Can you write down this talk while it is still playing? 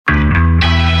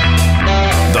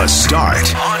The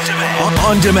Start.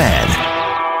 On demand.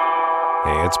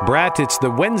 Hey, it's Brett. It's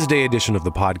the Wednesday edition of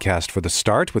the podcast for The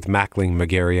Start with Mackling,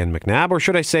 McGarry, and McNabb, or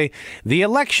should I say the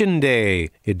Election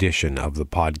Day edition of the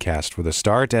podcast for The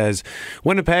Start, as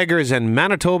Winnipeggers and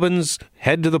Manitobans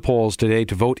head to the polls today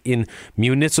to vote in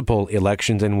municipal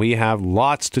elections, and we have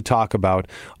lots to talk about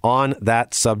on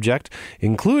that subject,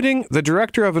 including the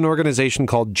director of an organization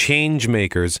called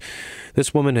Changemakers.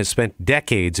 This woman has spent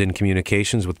decades in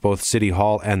communications with both City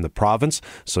Hall and the province,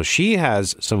 so she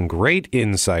has some great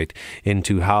insight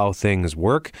into how things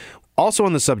work. Also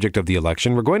on the subject of the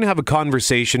election, we're going to have a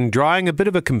conversation drawing a bit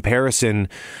of a comparison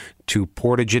to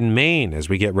Portage in Maine as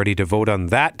we get ready to vote on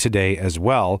that today as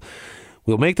well.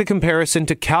 We'll make the comparison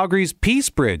to Calgary's Peace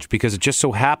Bridge because it just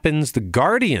so happens The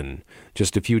Guardian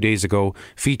just a few days ago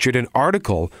featured an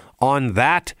article on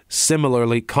that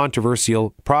similarly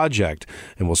controversial project.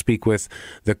 And we'll speak with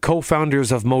the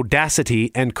co-founders of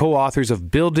Modacity and co-authors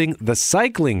of Building the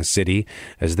Cycling City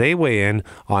as they weigh in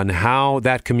on how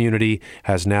that community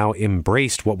has now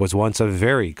embraced what was once a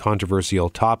very controversial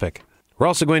topic. We're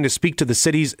also going to speak to the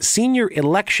city's senior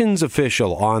elections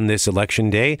official on this election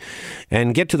day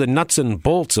and get to the nuts and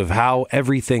bolts of how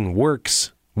everything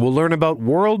works. We'll learn about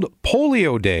World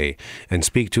Polio Day and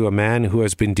speak to a man who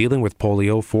has been dealing with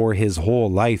polio for his whole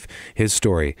life. His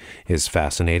story is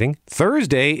fascinating.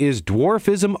 Thursday is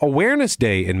Dwarfism Awareness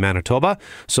Day in Manitoba,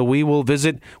 so we will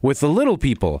visit with the little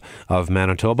people of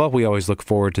Manitoba. We always look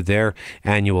forward to their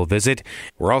annual visit.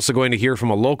 We're also going to hear from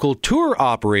a local tour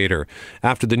operator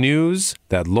after the news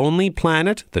that Lonely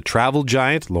Planet, the travel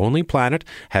giant Lonely Planet,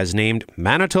 has named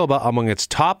Manitoba among its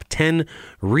top 10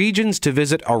 regions to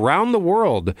visit around the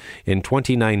world in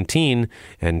 2019,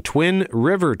 and Twin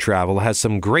River Travel has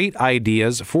some great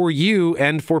ideas for you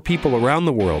and for people around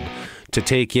the world to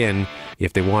take in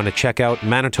if they want to check out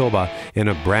Manitoba in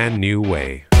a brand new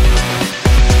way.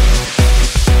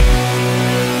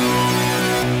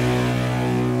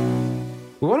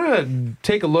 We want to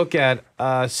take a look at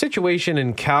a situation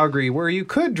in Calgary where you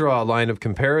could draw a line of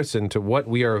comparison to what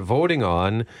we are voting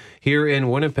on here in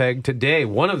Winnipeg today.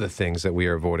 One of the things that we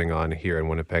are voting on here in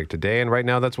Winnipeg today. And right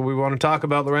now, that's what we want to talk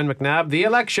about, Loren McNabb, the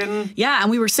election. Yeah, and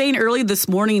we were saying early this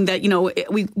morning that,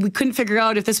 we couldn't figure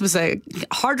out if this was a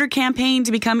harder campaign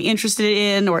to become interested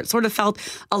in, or it sort of felt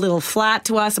a little flat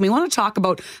to us. And we want to talk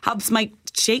about how this might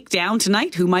shake down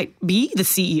tonight, who might be the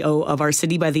CEO of our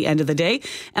city by the end of the day.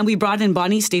 And we brought in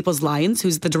Bonnie Staples-Lyons,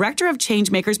 who's the director of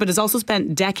Changemakers, but has also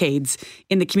spent decades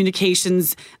in the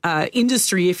communications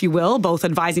industry, if you will, both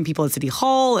advising people at City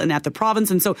Hall and at the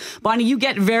province. And so, Bonnie, you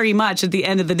get very much at the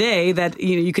end of the day that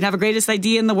you can have a greatest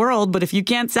idea in the world, but if you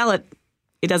can't sell it,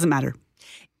 it doesn't matter.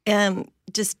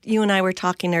 Just you and I were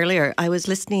talking earlier. I was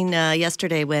listening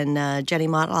yesterday when Jenny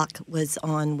Motlock was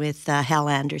on with Hal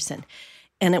Anderson.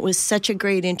 And it was such a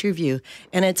great interview.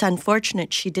 And it's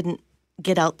unfortunate she didn't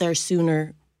get out there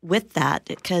sooner with that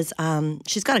because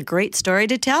she's got a great story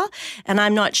to tell. And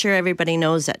I'm not sure everybody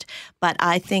knows it. But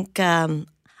I think,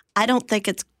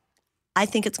 I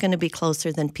think it's going to be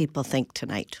closer than people think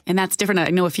tonight. And that's different. I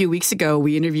know a few weeks ago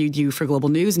we interviewed you for Global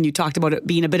News and you talked about it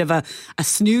being a bit of a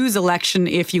snooze election,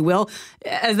 if you will.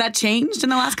 Has that changed in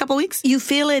the last couple of weeks? You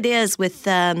feel it is with,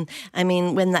 when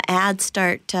the ads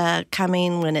start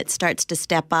coming, when it starts to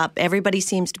step up, everybody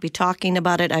seems to be talking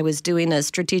about it. I was doing a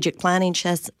strategic planning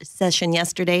session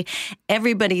yesterday.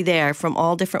 Everybody there from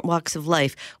all different walks of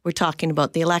life were talking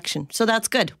about the election. So that's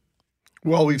good.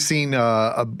 Well, we've seen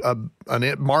a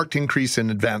marked increase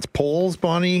in advanced polls,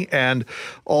 Bonnie, and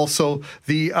also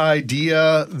the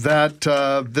idea that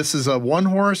this is a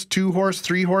 1-horse, 2-horse,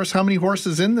 3-horse. How many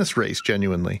horses in this race,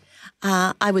 genuinely?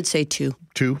 I would say 2.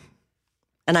 2?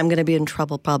 And I'm going to be in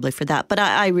trouble probably for that. But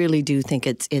I really do think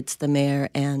it's the mayor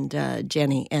and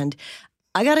Jenny. And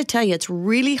I got to tell you, it's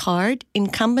really hard.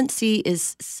 Incumbency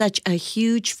is such a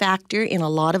huge factor in a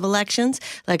lot of elections.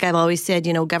 Like I've always said,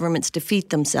 governments defeat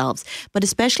themselves. But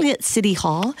especially at City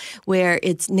Hall, where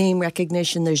it's name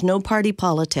recognition, there's no party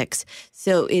politics.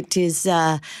 So it is,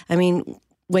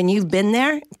 when you've been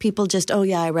there, people just, oh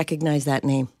yeah, I recognize that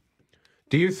name.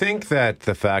 Do you think that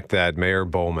the fact that Mayor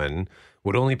Bowman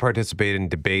would only participate in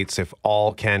debates if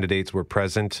all candidates were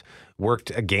present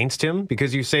worked against him?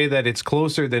 Because you say that it's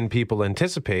closer than people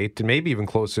anticipate, and maybe even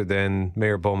closer than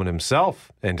Mayor Bowman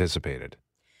himself anticipated.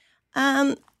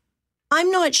 I'm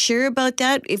not sure about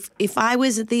that. If I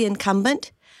was the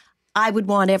incumbent, I would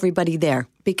want everybody there,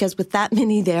 because with that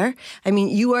many there,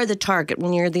 you are the target.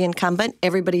 When you're the incumbent,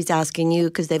 everybody's asking you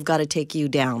because they've got to take you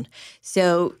down.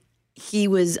 So he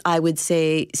was, I would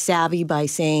say, savvy by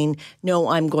saying, no,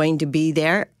 I'm going to be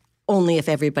there only if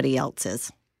everybody else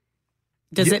is.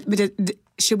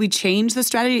 should we change the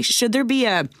strategy? Should there be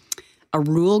a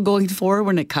rule going forward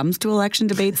when it comes to election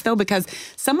debates, though? Because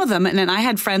some of them, and then I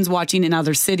had friends watching in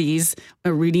other cities,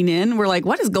 reading in, were like,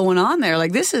 what is going on there?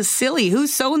 Like, this is silly.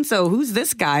 Who's so-and-so? Who's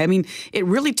this guy? I mean, it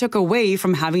really took away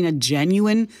from having a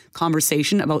genuine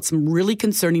conversation about some really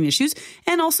concerning issues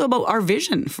and also about our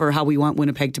vision for how we want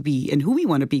Winnipeg to be and who we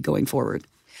want to be going forward.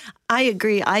 I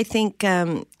agree. I think,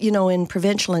 in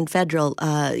provincial and federal,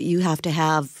 you have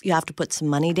to put some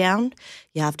money down.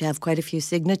 You have to have quite a few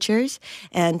signatures.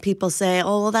 And people say,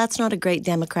 oh, well, that's not a great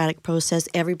democratic process.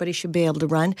 Everybody should be able to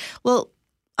run. Well,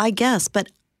 I guess,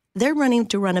 but they're running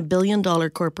to run $1 billion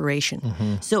corporation.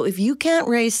 Mm-hmm. So if you can't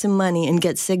raise some money and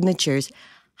get signatures,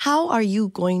 how are you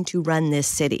going to run this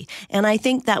city? And I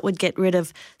think that would get rid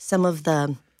of some of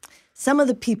the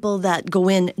people that go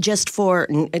in just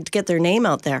to get their name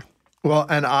out there. Well,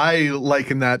 and I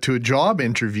liken that to a job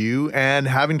interview and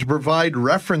having to provide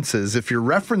references. If your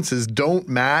references don't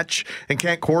match and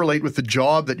can't correlate with the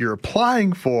job that you're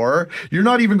applying for, you're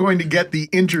not even going to get the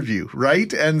interview,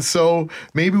 right? And so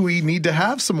maybe we need to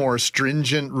have some more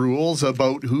stringent rules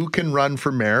about who can run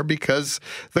for mayor, because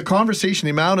the conversation,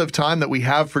 the amount of time that we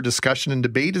have for discussion and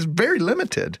debate is very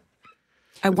limited.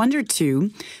 I wonder, too,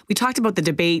 we talked about the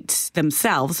debates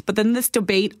themselves, but then this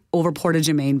debate over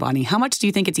Portage-Main, Bonnie, how much do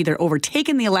you think it's either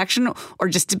overtaken the election or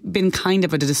just been kind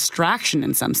of a distraction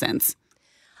in some sense?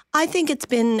 I think it's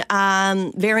been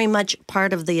very much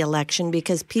part of the election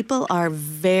because people are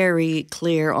very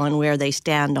clear on where they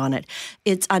stand on it.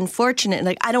 It's unfortunate.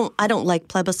 Like I don't like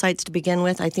plebiscites to begin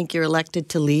with. I think you're elected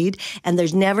to lead, and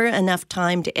there's never enough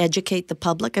time to educate the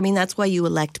public. I mean, that's why you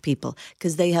elect people,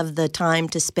 because they have the time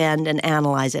to spend and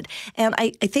analyze it. And I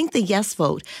think the yes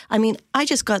vote, I mean, I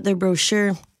just got their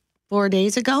brochure 4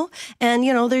 days ago. And,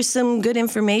 there's some good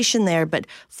information there, but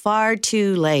far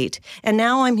too late. And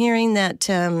now I'm hearing that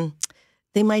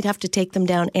they might have to take them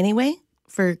down anyway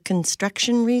for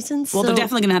construction reasons. Well, they're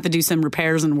definitely going to have to do some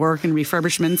repairs and work and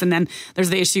refurbishments. And then there's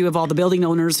the issue of all the building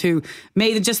owners who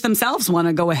may just themselves want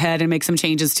to go ahead and make some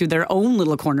changes to their own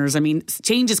little corners. I mean,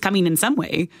 change is coming in some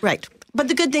way. Right. But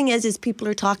the good thing is people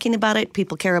are talking about it.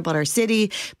 People care about our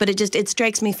city. But it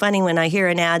strikes me funny when I hear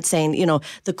an ad saying,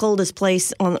 the coldest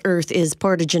place on earth is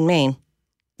Portage-Main.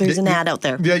 There's an ad out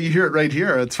there. Yeah, you hear it right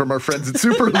here. It's from our friends at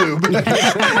Superlube.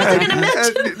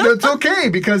 It's okay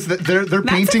because they're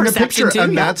painting a picture, too,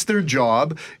 and that's their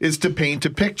job, is to paint a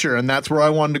picture. And that's where I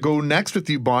wanted to go next with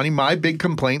you, Bonnie. My big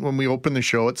complaint when we opened the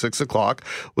show at 6:00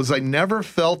 was I never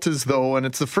felt as though, and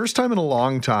it's the first time in a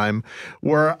long time,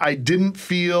 where I didn't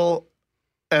feel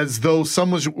as though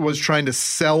someone was trying to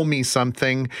sell me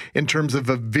something in terms of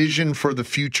a vision for the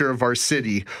future of our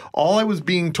city. All I was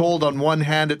being told, on one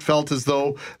hand, it felt as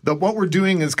though that what we're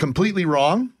doing is completely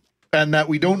wrong and that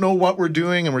we don't know what we're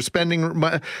doing and we're spending,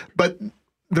 but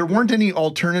there weren't any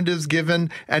alternatives given,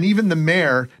 and even the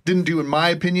mayor didn't in my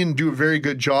opinion, do a very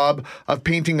good job of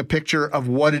painting a picture of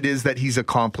what it is that he's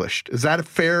accomplished. Is that a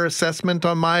fair assessment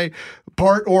on my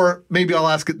part? Or maybe I'll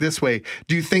ask it this way.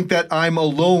 Do you think that I'm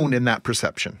alone in that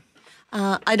perception?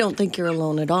 I don't think you're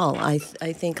alone at all. I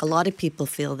think a lot of people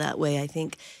feel that way. I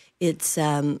think it's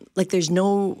like there's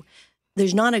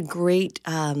not a great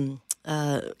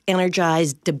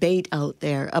energized debate out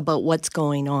there about what's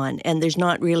going on, and there's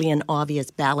not really an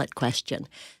obvious ballot question.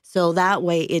 So that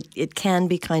way it can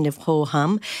be kind of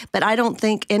ho-hum. But I don't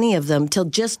think any of them, till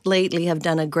just lately, have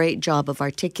done a great job of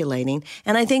articulating.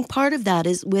 And I think part of that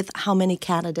is with how many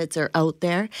candidates are out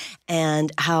there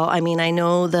and how, I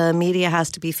know the media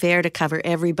has to be fair to cover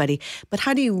everybody, but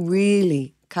how do you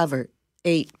really cover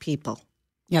 8 people?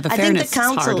 Yeah, the fairness is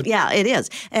hard. Yeah, it is.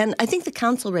 And I think the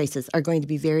council races are going to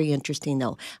be very interesting,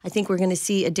 though. I think we're going to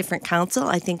see a different council.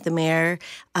 I think the mayor,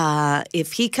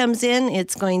 if he comes in,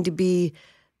 it's going to be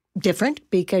different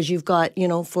because you've got,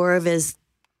 4 of his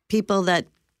people that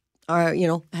are,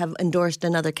 have endorsed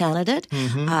another candidate.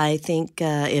 Mm-hmm. I think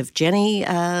if Jenny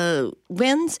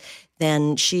wins,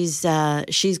 then she's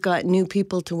got new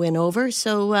people to win over.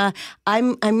 So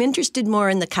I'm interested more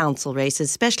in the council races,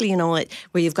 especially where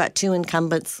you've got 2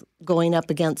 incumbents going up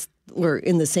against or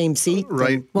in the same seat.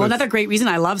 Right. Well, another great reason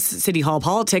I love City Hall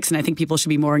politics, and I think people should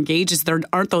be more engaged, is there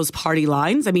aren't those party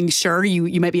lines. I mean, sure,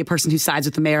 you might be a person who sides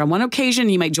with the mayor on one occasion,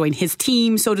 you might join his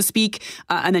team, so to speak,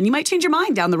 and then you might change your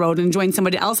mind down the road and join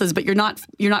somebody else's, but you're not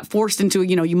forced into,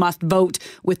 you must vote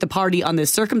with the party on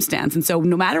this circumstance. And so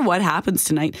no matter what happens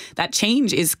tonight, that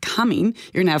change is coming.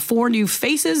 You're going to have 4 new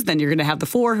faces, then you're going to have the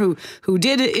 4 who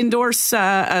did endorse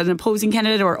an opposing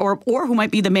candidate or who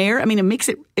might be the mayor. I mean, it makes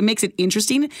it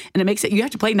interesting, and and it makes it, you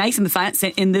have to play nice in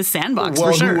this sandbox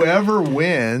Well, for sure. whoever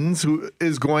wins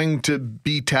is going to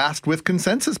be tasked with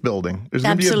consensus building.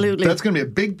 Absolutely. That's going to be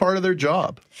a big part of their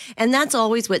job. And that's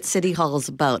always what City Hall is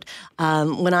about.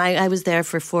 When I was there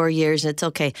for 4 years, it's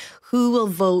okay, who will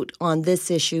vote on this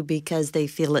issue because they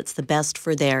feel it's the best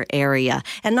for their area?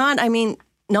 And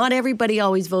not everybody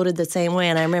always voted the same way.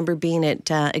 And I remember being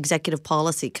at executive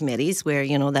policy committees where,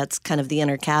 that's kind of the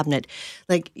inner cabinet,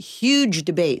 like huge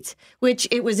debates, which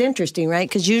it was interesting, right?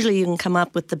 Because usually you can come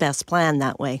up with the best plan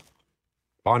that way.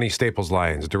 Bonnie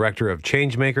Staples-Lyons, Director of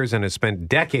Changemakers, and has spent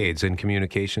decades in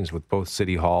communications with both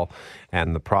City Hall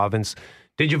and the province.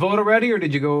 Did you vote already, or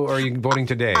are you voting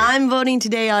today? I'm voting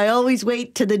today. I always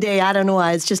wait to the day. I don't know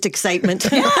why. It's just excitement.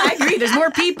 Yeah, I agree. There's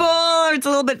more people. It's a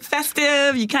little bit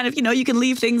festive. You kind of, you can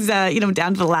leave things,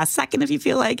 down to the last second if you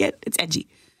feel like it. It's edgy.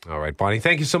 All right, Bonnie,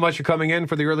 thank you so much for coming in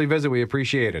for the early visit. We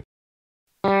appreciate it.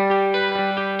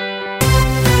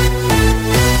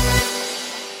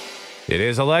 It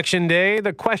is Election Day.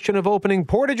 The question of opening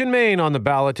Portage in Maine on the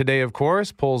ballot today, of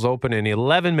course. Polls open in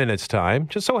 11 minutes' time.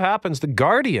 Just so happens The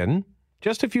Guardian,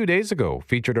 just a few days ago,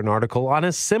 featured an article on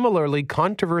a similarly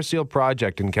controversial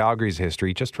project in Calgary's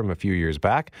history just from a few years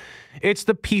back. It's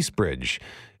the Peace Bridge.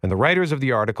 And the writers of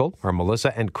the article are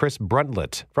Melissa and Chris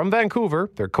Bruntlett from Vancouver.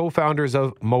 They're co-founders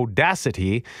of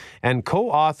Modacity and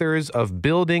co-authors of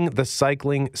Building the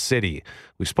Cycling City.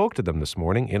 We spoke to them this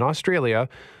morning in Australia.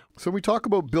 So we talk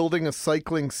about building a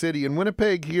cycling city. In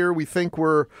Winnipeg here, we think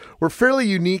we're fairly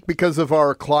unique because of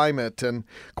our climate. And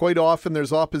quite often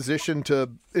there's opposition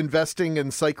to investing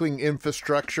in cycling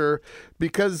infrastructure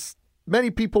because many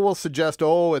people will suggest,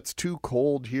 it's too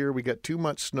cold here. We get too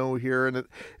much snow here, and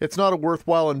it's not a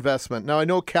worthwhile investment. Now, I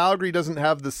know Calgary doesn't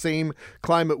have the same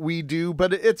climate we do,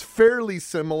 but it's fairly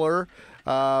similar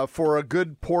for a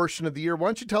good portion of the year. Why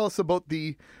don't you tell us about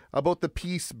the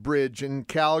Peace Bridge in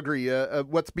Calgary,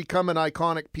 what's become an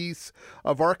iconic piece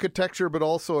of architecture, but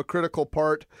also a critical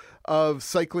part of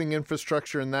cycling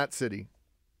infrastructure in that city?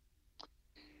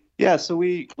 Yeah, so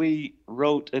we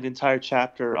wrote an entire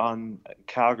chapter on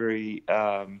Calgary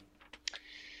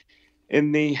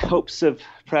in the hopes of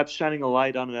perhaps shining a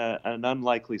light on an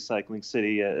unlikely cycling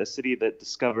city, a city that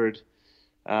discovered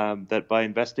that by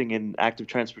investing in active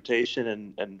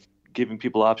transportation and giving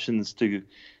people options to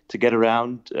get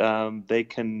around, they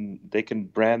can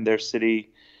brand their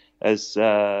city as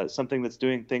something that's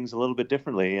doing things a little bit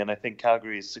differently. And I think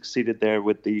Calgary has succeeded there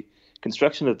with the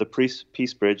construction of the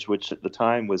Peace Bridge, which at the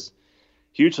time was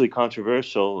hugely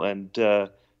controversial,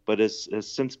 but has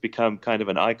since become kind of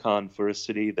an icon for a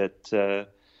city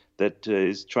that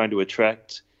is trying to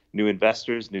attract new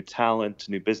investors, new talent,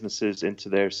 new businesses into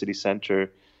their city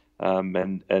center,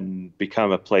 and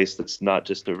become a place that's not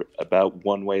just about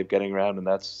one way of getting around, and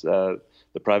that's the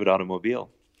private automobile.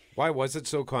 Why was it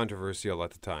so controversial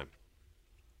at the time?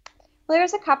 Well,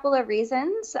 there's a couple of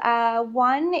reasons.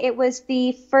 One, it was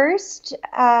the first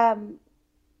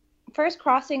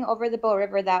crossing over the Bow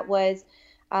River that was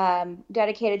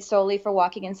dedicated solely for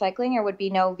walking and cycling. There would be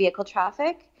no vehicle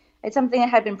traffic. It's something that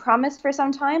had been promised for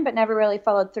some time, but never really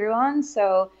followed through on.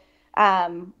 So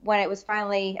when it was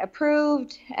finally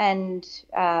approved and,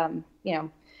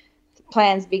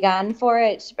 plans begun for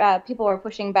it, people were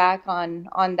pushing back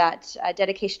on that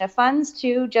dedication of funds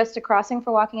to just a crossing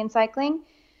for walking and cycling.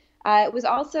 It was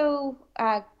also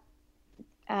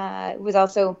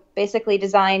basically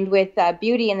designed with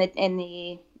beauty in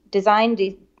the design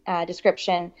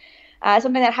description,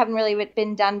 something that hadn't really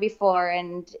been done before.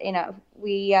 And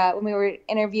we when we were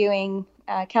interviewing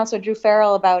Councillor Drew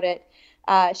Farrell about it,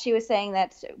 she was saying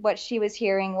that what she was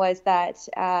hearing was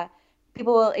that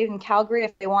people in Calgary,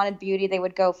 if they wanted beauty, they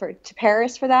would go to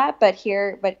Paris for that. But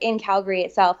in Calgary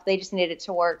itself, they just needed it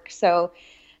to work. So,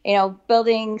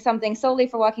 building something solely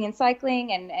for walking and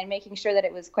cycling and making sure that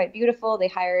it was quite beautiful, they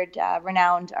hired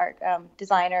renowned art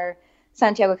designer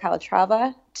Santiago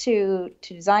Calatrava to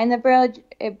design the bridge.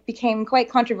 It became quite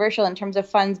controversial in terms of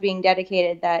funds being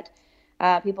dedicated, that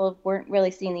people weren't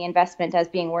really seeing the investment as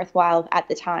being worthwhile at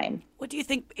the time. What do you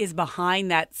think is behind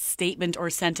that statement or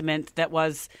sentiment that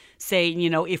was saying,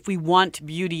 if we want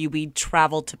beauty, we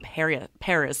travel to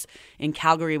Paris. In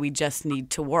Calgary, we just need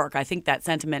to work? I think that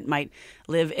sentiment might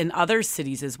live in other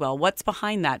cities as well. What's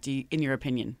behind that, in your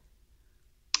opinion?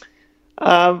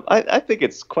 I think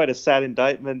it's quite a sad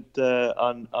indictment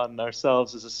on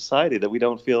ourselves as a society, that we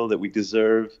don't feel that we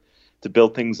deserve to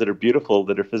build things that are beautiful,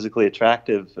 that are physically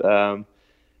attractive. And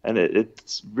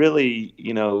it's really,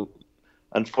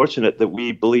 unfortunate that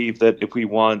we believe that if we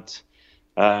want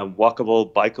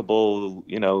walkable, bikeable,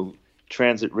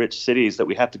 transit-rich cities that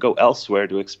we have to go elsewhere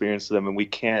to experience them, and we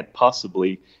can't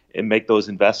possibly make those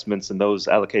investments and those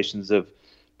allocations of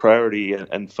priority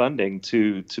and funding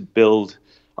to build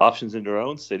options into our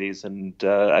own cities. And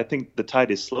I think the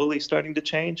tide is slowly starting to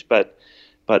change, but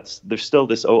there's still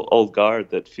this old guard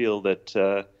that feel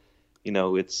that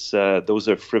it's those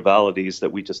are frivolities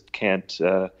that we just can't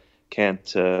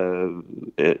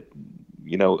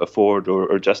afford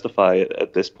or justify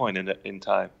at this point in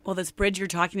time. Well, this bridge you're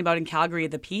talking about in Calgary,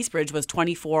 the Peace Bridge, was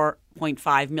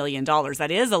 $24.5 million.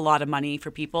 That is a lot of money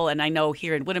for people. And I know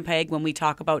here in Winnipeg, when we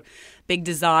talk about big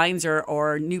designs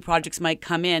or new projects might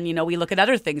come in, we look at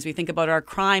other things. We think about our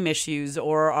crime issues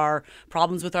or our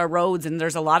problems with our roads. And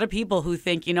there's a lot of people who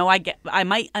think, I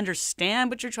might understand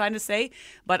what you're trying to say,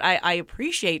 but I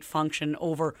appreciate function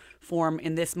over form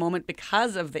in this moment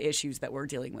because of the issues that we're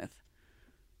dealing with.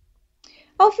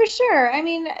 Oh, for sure. I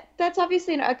mean, that's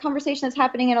obviously a conversation that's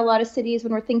happening in a lot of cities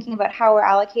when we're thinking about how we're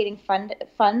allocating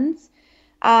funds.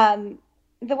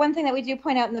 The one thing that we do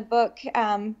point out in the book,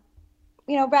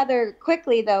 rather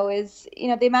quickly, though, is,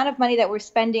 the amount of money that we're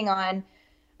spending on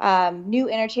new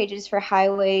interchanges for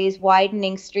highways,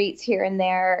 widening streets here and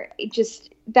there.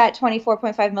 That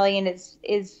 $24.5 million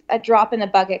is a drop in the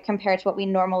bucket compared to what we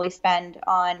normally spend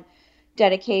on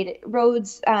dedicated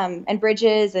roads and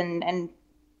bridges and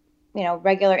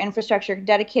regular infrastructure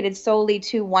dedicated solely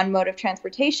to one mode of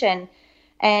transportation.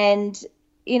 And,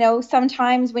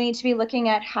 sometimes we need to be looking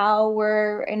at how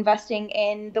we're investing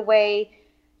in the way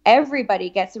everybody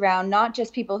gets around, not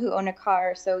just people who own a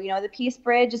car. So, the Peace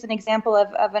Bridge is an example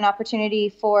of an opportunity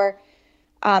for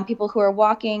people who are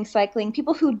walking, cycling,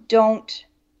 people who don't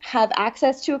have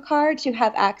access to a car to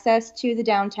have access to the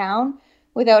downtown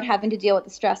without having to deal with the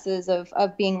stresses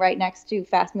of being right next to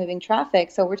fast-moving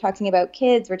traffic. So we're talking about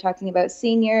kids, we're talking about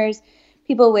seniors,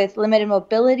 people with limited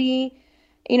mobility.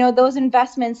 Those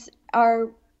investments are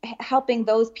helping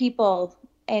those people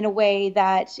in a way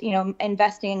that,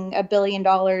 investing $1 billion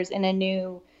in a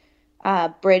new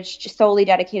bridge just solely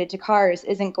dedicated to cars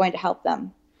isn't going to help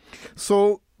them.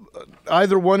 So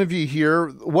either one of you here,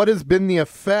 what has been the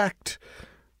effect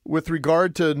with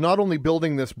regard to not only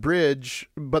building this bridge,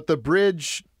 but the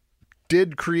bridge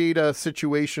did create a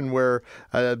situation where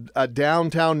a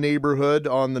downtown neighborhood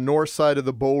on the north side of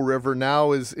the Bow River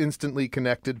now is instantly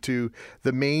connected to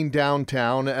the main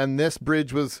downtown, and this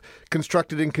bridge was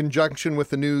constructed in conjunction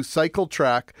with the new cycle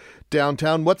track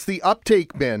downtown. What's the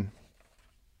uptake been?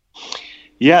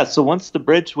 Yeah, so once the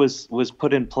bridge was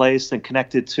put in place and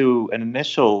connected to an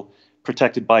initial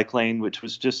protected bike lane, which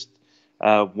was just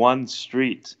one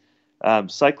street,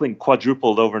 cycling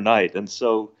quadrupled overnight. And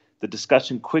so the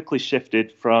discussion quickly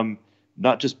shifted from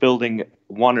not just building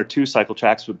one or two cycle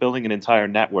tracks, but building an entire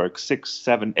network, 6,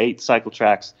 7, 8 cycle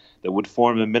tracks that would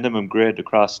form a minimum grid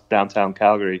across downtown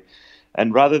Calgary.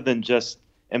 And rather than just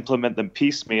implement them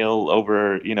piecemeal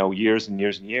over, years and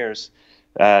years and years,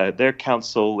 their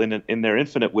council, in their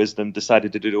infinite wisdom,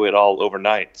 decided to do it all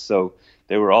overnight. So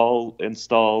they were all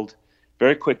installed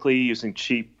very quickly using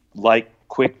cheap, light,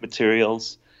 quick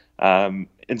materials.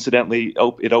 Incidentally,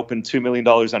 it opened $2 million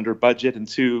under budget and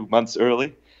 2 months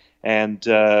early. And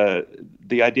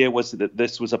the idea was that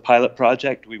this was a pilot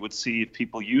project. We would see if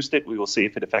people used it. We will see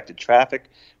if it affected traffic.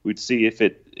 We'd see if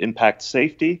it impacts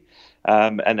safety.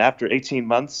 And after 18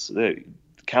 months, the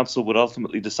council would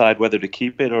ultimately decide whether to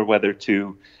keep it or whether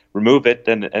to remove it.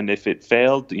 And if it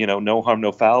failed, no harm,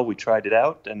 no foul. We tried it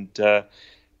out. And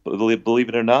believe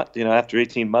it or not, after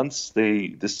 18 months,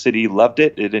 the city loved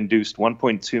it. It induced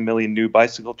 1.2 million new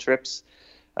bicycle trips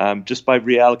just by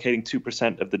reallocating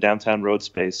 2% of the downtown road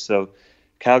space. So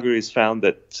Calgary has found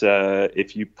that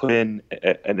if you put in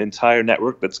an entire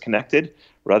network that's connected,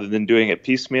 rather than doing it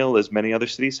piecemeal, as many other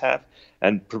cities have,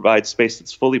 and provide space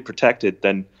that's fully protected,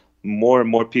 then more and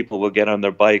more people will get on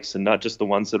their bikes, and not just the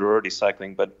ones that are already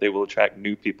cycling, but they will attract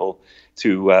new people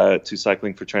to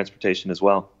cycling for transportation as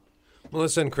well. Well,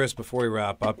 listen, Chris, before we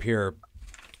wrap up here,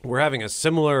 we're having a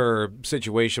similar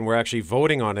situation. We're actually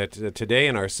voting on it today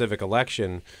in our civic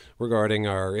election regarding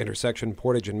our intersection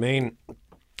Portage and Main,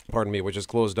 which is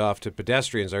closed off to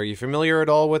pedestrians. Are you familiar at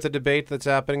all with the debate that's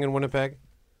happening in Winnipeg?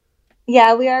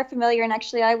 Yeah, we are familiar. And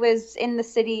actually, I was in the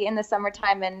city in the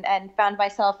summertime and found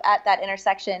myself at that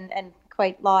intersection and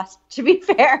quite lost, to be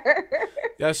fair.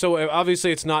 Yeah, so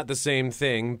obviously it's not the same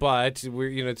thing, but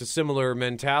it's a similar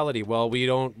mentality. Well, we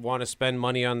don't want to spend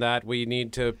money on that. We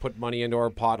need to put money into our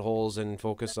potholes and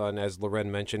focus on, as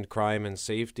Loren mentioned, crime and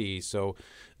safety. So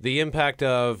the impact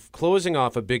of closing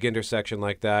off a big intersection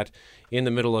like that in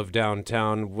the middle of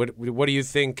downtown, what do you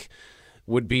think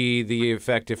would be the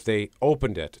effect if they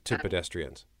opened it to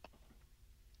pedestrians?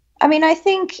 I mean, I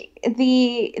think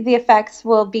the effects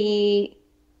will be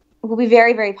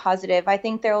very, very positive. I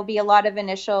think there will be a lot of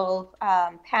initial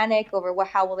panic over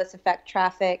how will this affect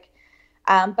traffic.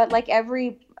 But like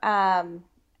every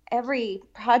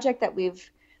project that we've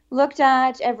looked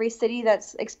at, every city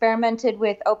that's experimented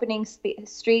with opening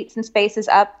streets and spaces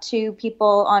up to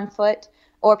people on foot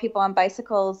or people on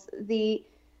bicycles, the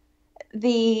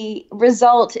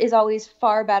result is always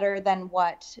far better than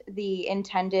what the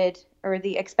intended or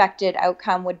the expected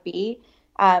outcome would be.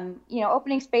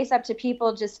 Opening space up to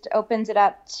people just opens it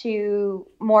up to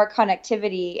more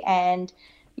connectivity, and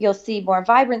you'll see more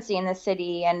vibrancy in the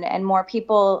city and more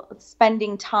people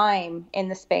spending time in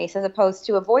the space as opposed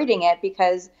to avoiding it.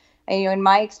 Because, in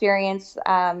my experience,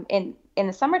 in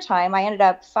the summertime, I ended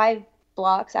up 5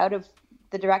 blocks out of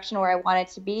the direction where I wanted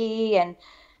to be, and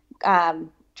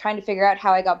trying to figure out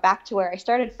how I got back to where I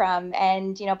started from.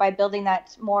 And, by building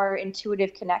that more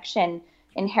intuitive connection,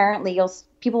 inherently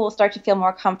people will start to feel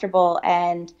more comfortable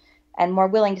and more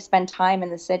willing to spend time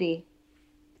in the city.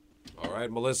 All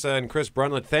right, Melissa and Chris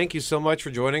Brundtland, thank you so much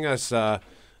for joining us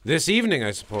this evening,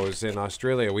 I suppose, in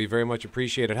Australia. We very much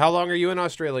appreciate it. How long are you in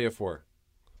Australia for?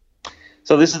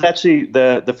 So this is actually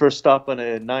the first stop on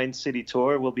a 9-city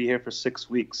tour. We'll be here for 6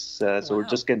 weeks, so we're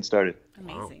just getting started.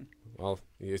 Amazing. Wow. Well,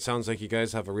 it sounds like you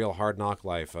guys have a real hard knock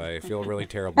life. I feel really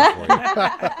terrible for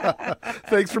you.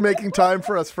 Thanks for making time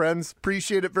for us, friends.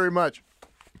 Appreciate it very much.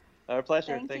 Our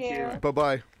pleasure. Thank you.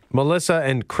 Bye-bye. Melissa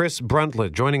and Chris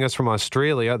Brundtland joining us from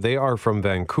Australia. They are from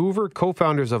Vancouver,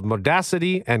 co-founders of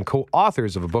Modacity and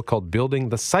co-authors of a book called Building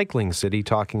the Cycling City,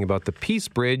 talking about the Peace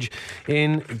Bridge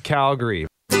in Calgary.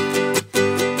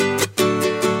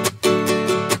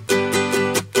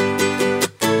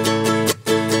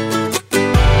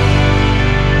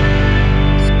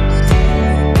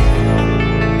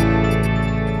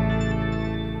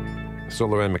 So,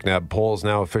 Lauren McNabb, polls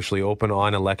now officially open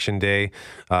on Election Day.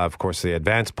 Of course, the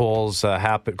advance polls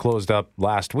closed up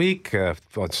last week.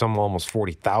 Some almost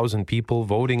 40,000 people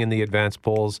voting in the advance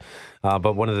polls.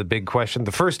 But one of the big questions,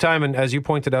 the first time, and as you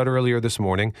pointed out earlier this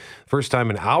morning, first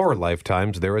time in our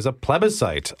lifetimes, there is a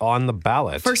plebiscite on the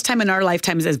ballot. First time in our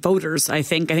lifetimes as voters, I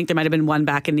think. I think there might have been one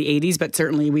back in the 80s, but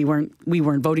certainly we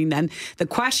weren't voting then. The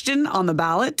question on the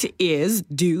ballot is,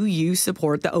 do you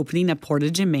support the opening of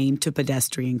Portage and Main to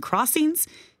pedestrian crossings?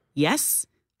 Yes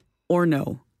or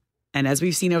no? And as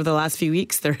we've seen over the last few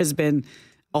weeks, there has been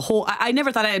I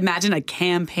never thought I'd imagine a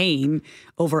campaign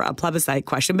over a plebiscite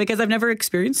question because I've never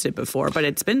experienced it before, but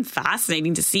it's been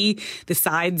fascinating to see the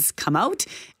sides come out.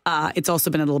 It's also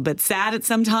been a little bit sad at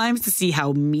sometimes to see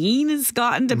how mean it's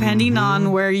gotten depending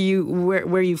on where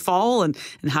you fall and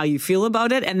how you feel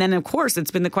about it. And then, of course,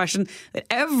 it's been the question that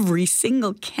every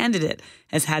single candidate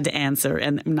has had to answer,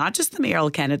 and not just the mayoral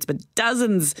candidates, but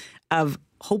dozens of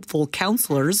hopeful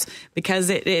counselors,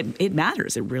 because it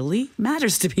matters. It really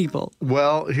matters to people.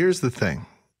 Well, here's the thing.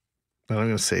 And I'm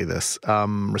going to say this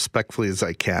respectfully as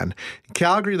I can. In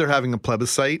Calgary, they're having a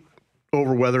plebiscite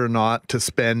over whether or not to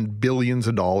spend billions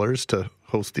of dollars to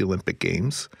host the Olympic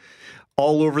Games.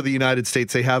 All over the United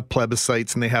States, they have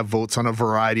plebiscites and they have votes on a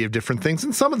variety of different things.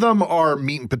 And some of them are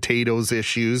meat and potatoes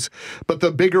issues. But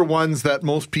the bigger ones that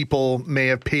most people may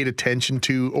have paid attention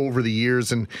to over the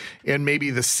years, and maybe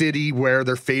the city where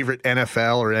their favorite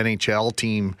NFL or NHL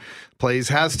team plays,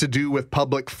 has to do with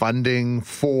public funding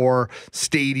for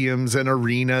stadiums and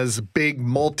arenas, big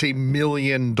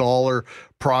multi-million dollar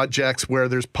projects where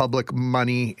there's public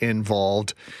money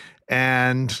involved.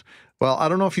 And, well, I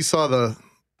don't know if you saw the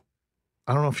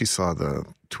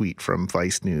tweet from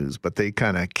Vice News, but they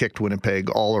kind of kicked Winnipeg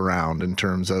all around in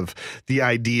terms of the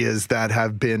ideas that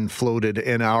have been floated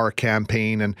in our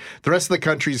campaign. And the rest of the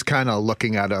country's kind of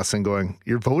looking at us and going,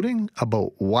 you're voting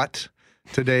about what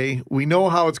today? We know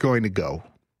how it's going to go.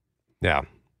 Yeah.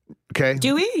 Okay.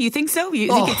 Do we? You think so? You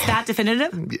think it's that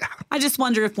definitive? Yeah. I just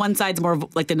wonder if one side's more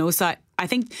like the no side. I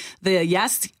think the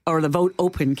yes or the vote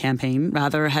open campaign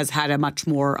rather has had a much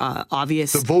more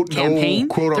obvious The vote campaign.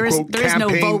 no, quote unquote, there is no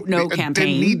vote no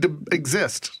campaign. Didn't need to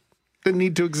exist. Didn't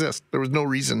need to exist. There was no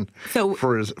reason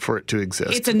for it to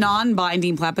exist. It's a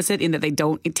non-binding plebiscite in that they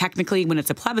don't, technically when it's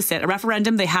a plebiscite, a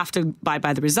referendum, they have to abide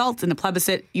by the results. In a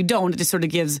plebiscite, you don't. It just sort of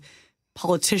gives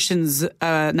politicians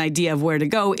an idea of where to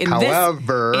go.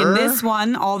 However, in this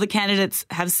one, all the candidates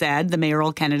have said, the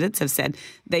mayoral candidates have said,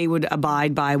 they would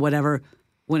abide by whatever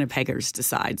Winnipeggers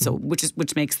decide. So,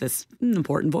 which makes this an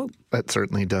important vote. That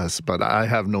certainly does. But I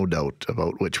have no doubt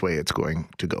about which way it's going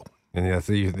to go. And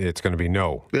it's going to be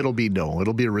no. It'll be no.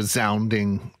 It'll be a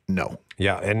resounding no.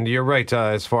 Yeah, and you're right.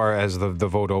 As far as the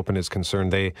vote open is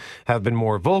concerned, they have been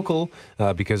more vocal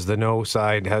because the no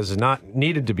side has not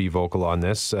needed to be vocal on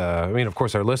this. Of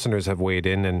course, our listeners have weighed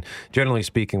in, and generally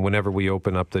speaking, whenever we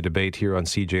open up the debate here on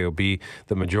CJOB,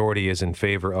 the majority is in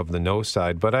favor of the no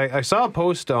side. But I saw a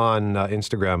post on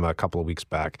Instagram a couple of weeks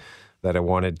back that I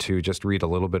wanted to just read a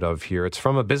little bit of here. It's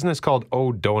from a business called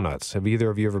O Donuts. Have either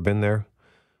of you ever been there?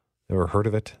 Ever heard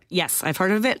of it? Yes, I've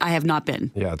heard of it. I have not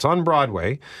been. Yeah, it's on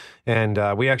Broadway, and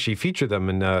we actually featured them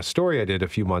in a story I did a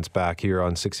few months back here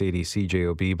on 680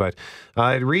 CJOB, but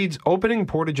it reads, opening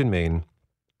Portage in Main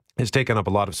has taken up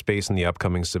a lot of space in the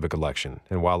upcoming civic election,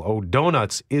 and while O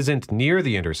Donuts isn't near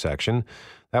the intersection,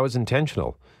 that was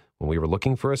intentional. When we were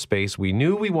looking for a space, we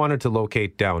knew we wanted to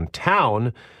locate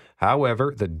downtown.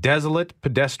 However, the desolate,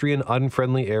 pedestrian,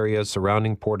 unfriendly areas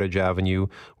surrounding Portage Avenue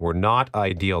were not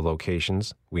ideal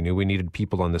locations. We knew we needed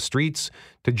people on the streets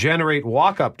to generate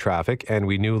walk-up traffic, and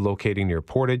we knew locating near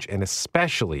Portage, and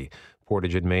especially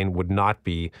Portage in Main, would not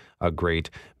be a great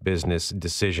business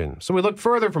decision. So we looked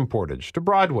further from Portage to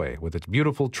Broadway. With its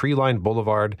beautiful tree-lined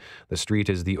boulevard, the street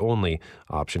is the only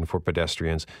option for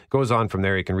pedestrians. Goes on from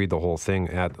there. You can read the whole thing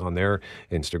on their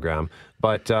Instagram.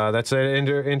 But that's an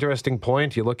interesting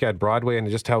point. You look at Broadway and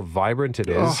just how vibrant it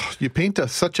is. Oh, you paint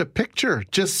such a picture.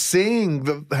 Just saying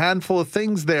the handful of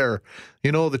things there.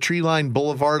 You know, the tree-lined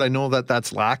boulevard, I know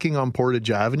that's lacking on Portage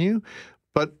Avenue.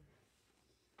 But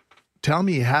tell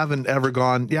me you haven't ever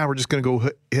gone, we're just going to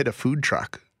go hit a food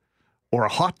truck or a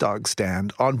hot dog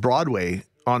stand on Broadway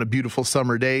on a beautiful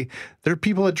summer day. There are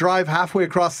people that drive halfway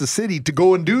across the city to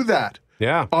go and do that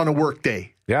on a work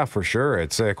day. Yeah, for sure.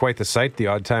 It's quite the sight the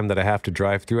odd time that I have to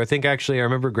drive through. I think actually, I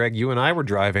remember, Greg, you and I were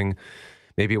driving,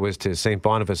 maybe it was to St.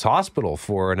 Boniface Hospital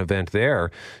for an event there,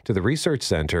 to the research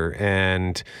center,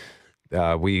 and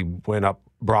we went up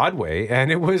Broadway,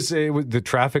 and it was the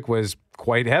traffic was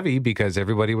quite heavy because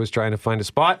everybody was trying to find a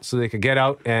spot so they could get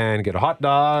out and get a hot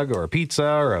dog or a pizza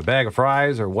or a bag of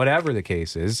fries or whatever the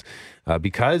case is,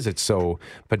 because it's so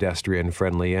pedestrian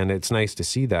friendly, and it's nice to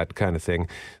see that kind of thing.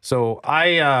 So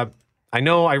I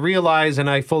know, I realize, and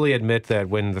I fully admit that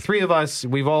when the three of us,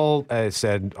 we've all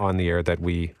said on the air that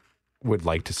we would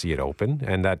like to see it open,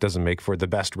 and that doesn't make for the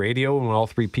best radio when all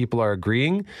three people are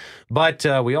agreeing. But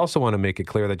we also want to make it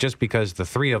clear that just because the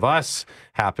three of us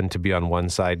happen to be on one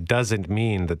side doesn't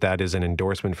mean that that is an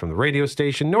endorsement from the radio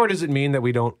station, nor does it mean that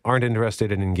we aren't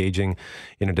interested in engaging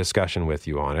in a discussion with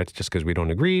you on it. Just because we don't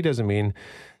agree doesn't mean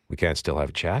we can't still have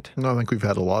a chat. No, I think we've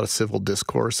had a lot of civil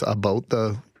discourse about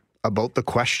the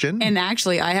question. And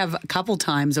actually, I have a couple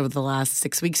times over the last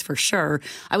 6 weeks for sure.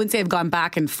 I wouldn't say I've gone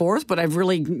back and forth, but I've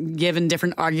really given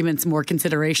different arguments more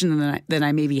consideration than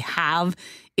I maybe have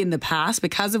in the past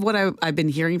because of what I've been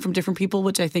hearing from different people,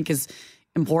 which I think is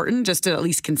important, just to at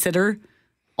least consider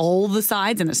all the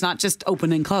sides. And it's not just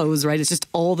open and close, right? It's just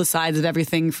all the sides of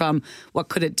everything, from what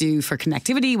could it do for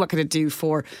connectivity, what could it do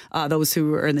for those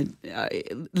who are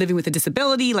living with a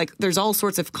disability. Like, there's all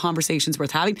sorts of conversations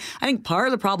worth having. I think part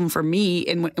of the problem for me,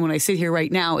 and when I sit here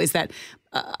right now, is that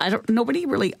nobody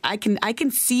really, I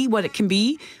can see what it can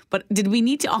be, but did we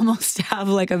need to almost have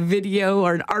like a video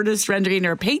or an artist rendering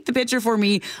or paint the picture for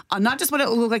me on not just what it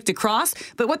would look like to cross,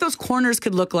 but what those corners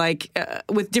could look like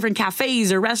with different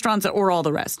cafes or restaurants or all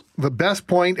the rest? The best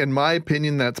point, in my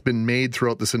opinion, that's been made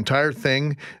throughout this entire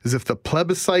thing is if the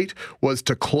plebiscite was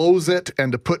to close it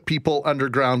and to put people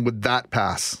underground, would that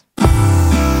pass?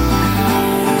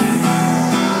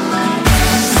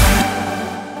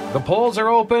 The polls are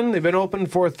open. They've been open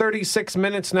for 36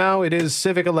 minutes now. It is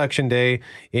Civic Election Day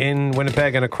in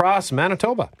Winnipeg and across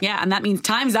Manitoba. Yeah, and that means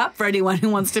time's up for anyone who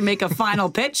wants to make a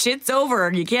final pitch. It's over.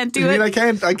 You can't do you it. Mean I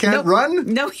can't run?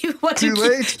 No, Too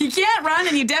late. You can't run,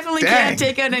 and you definitely can't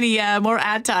take out any more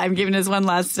ad time, giving us one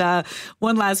last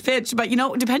pitch. But,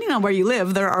 depending on where you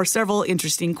live, there are several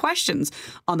interesting questions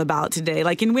on the ballot today.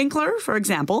 Like in Winkler, for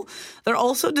example, they're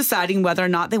also deciding whether or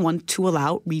not they want to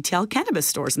allow retail cannabis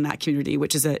stores in that community,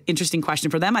 which is an interesting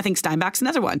question for them. I think Steinbach's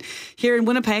another one. Here in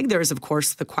Winnipeg, there is, of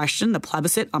course, the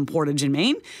plebiscite on Portage in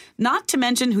Main, not to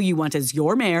mention who you want as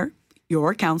your mayor,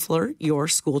 your councillor, your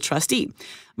school trustee.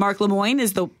 Mark Lemoyne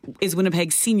is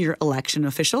Winnipeg's senior election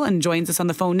official and joins us on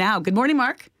the phone now. Good morning,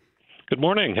 Mark. Good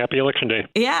morning. Happy Election Day.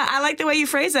 Yeah, I like the way you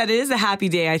phrase that. It is a happy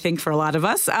day, I think, for a lot of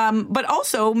us. But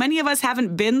also, many of us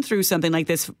haven't been through something like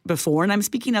this before. And I'm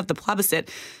speaking of the plebiscite,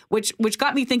 which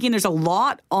got me thinking there's a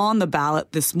lot on the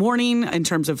ballot this morning in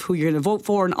terms of who you're going to vote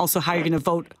for and also how you're going to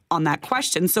vote on that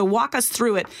question. So walk us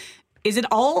through it. Is it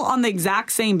all on the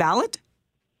exact same ballot?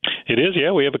 It is,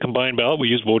 yeah. We have a combined ballot. We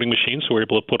use voting machines, so we're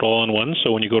able to put all in one.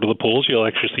 So when you go to the polls, you'll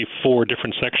actually see 4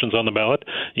 different sections on the ballot.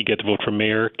 You get to vote for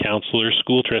mayor, councillor,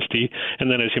 school trustee, and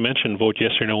then, as you mentioned, vote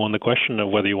yes or no on the question of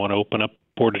whether you want to open up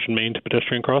Portage and Main to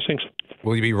pedestrian crossings.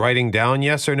 Will you be writing down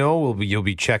yes or no? You'll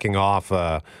be checking off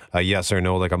a yes or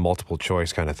no, like a multiple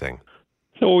choice kind of thing?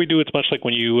 So what we do, it's much like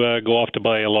when you go off to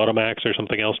buy a Lottomax or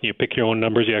something else and you pick your own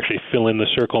numbers, you actually fill in the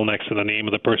circle next to the name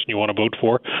of the person you want to vote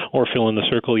for, or fill in the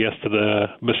circle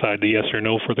beside the yes or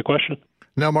no for the question.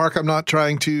 Now, Mark, I'm not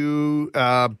trying to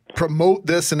promote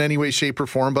this in any way, shape, or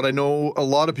form, but I know a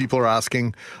lot of people are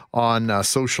asking on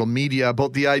social media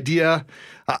about the idea.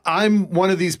 I'm one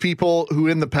of these people who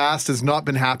in the past has not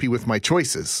been happy with my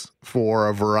choices for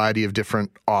a variety of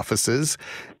different offices,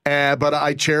 but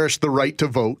I cherish the right to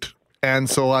vote. And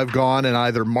so I've gone and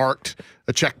either marked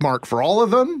a check mark for all of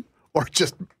them or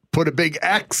just put a big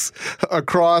X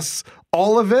across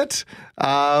all of it.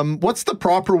 What's the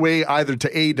proper way either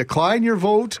to decline your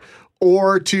vote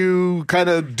or to kind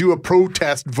of do a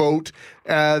protest vote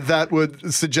that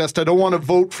would suggest I don't want to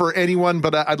vote for anyone,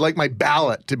 but I'd like my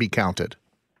ballot to be counted?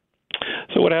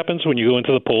 So what happens when you go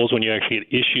into the polls, when you actually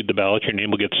get issued the ballot, your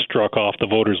name will get struck off the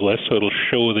voters list, so it'll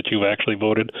show that you've actually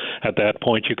voted. At that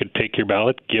point, you could take your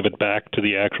ballot, give it back to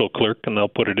the actual clerk, and they'll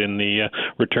put it in the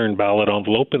return ballot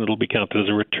envelope, and it'll be counted as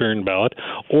a return ballot.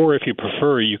 Or if you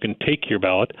prefer, you can take your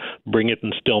ballot, bring it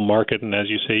and still mark it, and as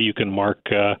you say, you can mark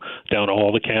down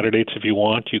all the candidates if you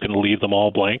want. You can leave them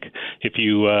all blank. If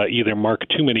you either mark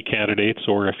too many candidates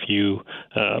or if you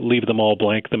leave them all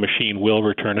blank, the machine will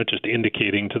return it, just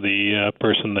indicating to the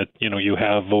person that you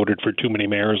have voted for too many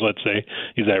mayors, let's say.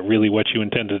 Is that really what you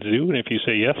intended to do? And if you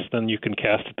say yes, then you can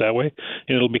cast it that way,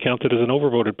 and it'll be counted as an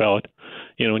overvoted ballot.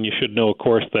 And you should know, of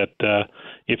course, that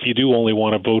if you do only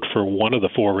want to vote for one of the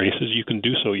 4 races, you can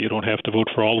do so. You don't have to vote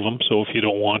for all of them. So if you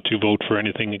don't want to vote for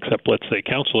anything except, let's say,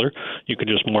 councillor, you can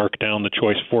just mark down the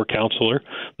choice for councillor.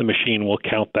 The machine will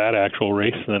count that actual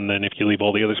race, and then if you leave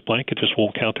all the others blank, it just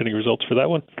won't count any results for that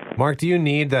one. Mark, do you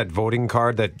need that voting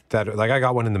card that like I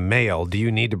got one in the mail? Do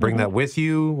you need to bring that with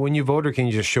you when you vote, or can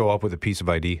you just show up with a piece of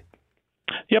ID?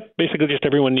 Yep, basically just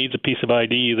everyone needs a piece of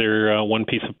ID, either one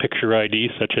piece of picture ID,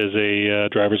 such as a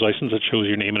driver's license that shows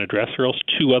your name and address, or else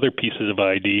 2 other pieces of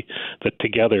ID that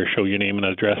together show your name and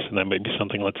address, and that might be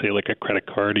something, let's say, like a credit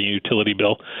card, a utility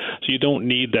bill. So you don't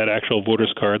need that actual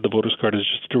voter's card. The voter's card is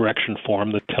just a direction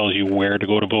form that tells you where to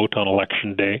go to vote on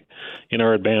election day. In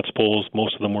our advanced polls,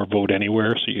 most of them were vote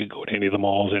anywhere, so you can go to any of the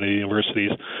malls, any of the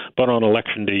universities. But on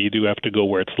election day, you do have to go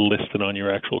where it's listed on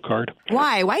your actual card.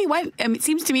 Why? I mean, it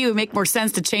seems to me it would make more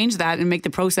sense to change that and make the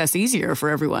process easier for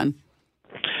everyone.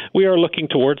 We are looking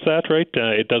towards that, right?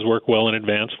 It does work well in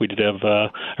advance. We did have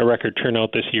a record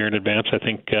turnout this year in advance, I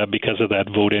think, because of that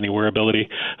vote anywhere ability.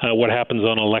 What happens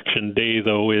on election day,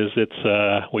 though, is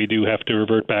we do have to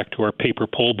revert back to our paper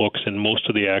poll books in most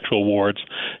of the actual wards,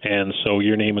 and so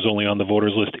your name is only on the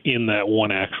voters list in that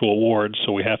one actual ward,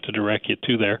 so we have to direct you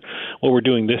to there. What we're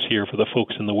doing this year for the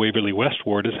folks in the Waverly West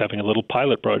ward is having a little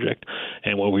pilot project,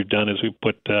 and what we've done is we've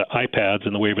put iPads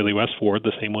in the Waverly West ward,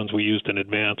 the same ones we used in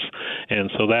advance,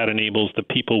 and so that enables the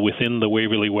people within the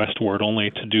Waverly West ward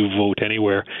only to do vote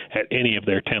anywhere at any of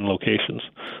their 10 locations.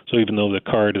 So even though the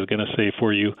card is going to say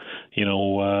for you,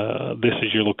 this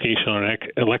is your location on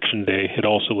election day, it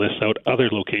also lists out other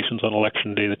locations on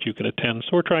election day that you can attend.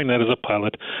 So we're trying that as a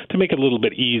pilot to make it a little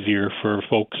bit easier for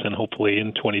folks, and hopefully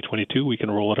in 2022 we can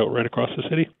roll it out right across the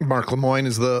city. Mark Lemoyne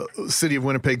is the City of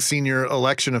Winnipeg senior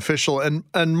election official.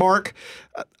 And Mark,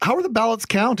 how are the ballots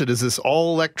counted? Is this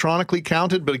all electronically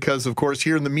counted? Because, of course,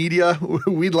 here in the media,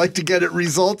 we'd like to get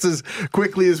results as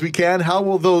quickly as we can. How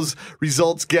will those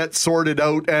results get sorted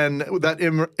out and that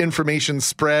information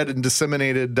spread and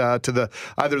disseminated to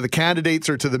either the candidates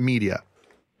or to the media?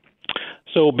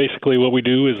 So basically what we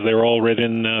do is they're all read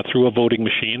in through a voting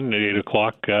machine. At 8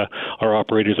 o'clock, our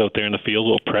operators out there in the field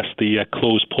will press the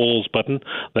close polls button.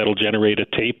 That'll generate a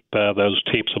tape. Those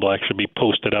tapes will actually be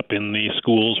posted up in the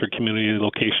schools or community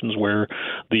locations where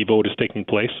the vote is taking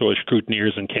place. So as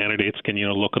scrutineers and candidates can,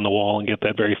 look on the wall and get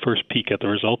that very first peek at the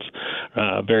results.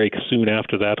 Very soon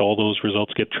after that, all those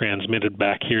results get transmitted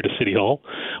back here to City Hall.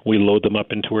 We load them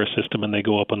up into our system and they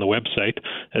go up on the website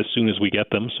as soon as we get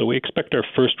them. So we expect our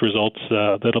first results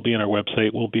that'll be on our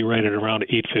website will be right at around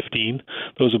 8:15.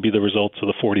 Those will be the results of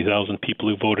the 40,000 people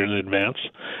who voted in advance.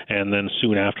 And then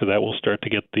soon after that, we'll start to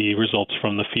get the results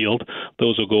from the field.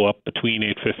 Those will go up between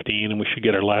 8:15, and we should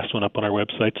get our last one up on our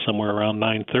website somewhere around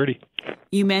 9:30.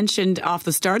 You mentioned off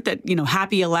the start that,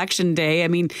 happy election day. I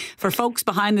mean, for folks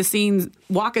behind the scenes,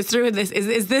 walk us through this.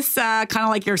 Is this kind of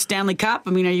like your Stanley Cup? I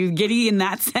mean, are you giddy in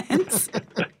that sense?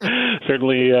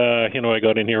 Certainly, I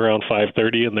got in here around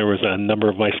 5:30 and there was a number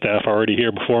of my staff already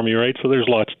here before me, right? So there's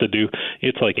lots to do.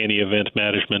 It's like any event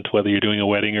management, whether you're doing a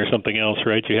wedding or something else,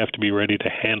 right? You have to be ready to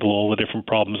handle all the different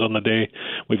problems on the day.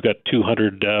 We've got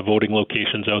 200 voting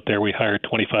locations out there. We hired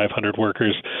 2,500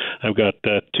 workers. I've got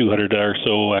 200 or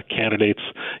so candidates,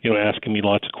 asking me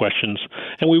lots of questions.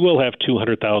 And we will have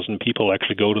 200,000 people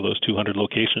actually go to those 200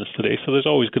 locations today. So there's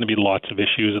always going to be lots of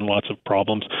issues and lots of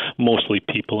problems, mostly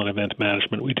people in event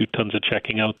management. We do tons of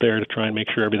checking out there to try and make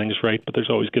sure everything's right, but there's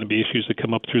always going to be issues that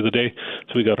come up through the day.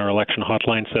 So we got our election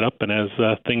hotline set up, and as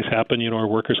things happen, our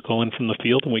workers call in from the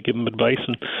field and we give them advice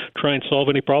and try and solve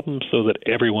any problems so that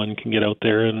everyone can get out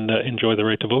there and enjoy the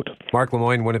right to vote. Mark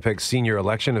Lemoyne, Winnipeg senior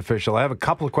election official. I have a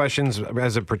couple of questions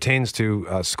as it pertains to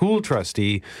school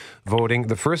trustee voting.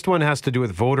 The first one has to do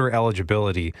with voter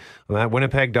eligibility. I'm at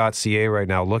winnipeg.ca right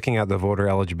now looking at the voter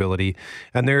eligibility,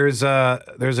 and there's not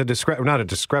a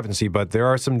discrepancy, but there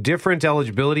are some different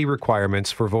eligibility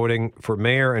requirements for voting for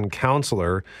mayor and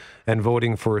councillor and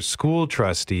voting for school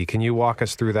trustee. Can you walk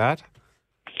us through that?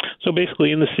 So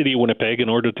basically, in the city of Winnipeg, in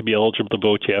order to be eligible to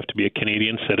vote, you have to be a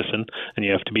Canadian citizen and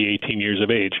you have to be 18 years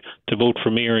of age. To vote for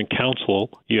mayor and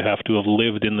council, you have to have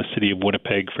lived in the city of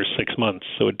Winnipeg for 6 months.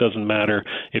 So it doesn't matter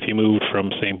if you moved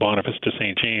from St. Boniface to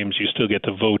St. James, you still get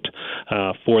to vote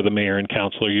for the mayor and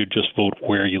councillor. You just vote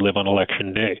where you live on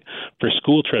election day. For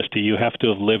school trustee, you have to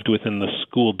have lived within the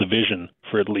school division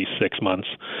for at least 6 months.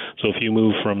 So if you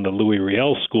move from the Louis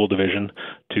Riel School Division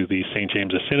to the St.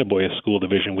 James Assiniboia School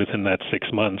Division within that 6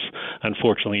 months,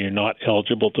 unfortunately, you're not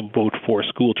eligible to vote for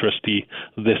school trustee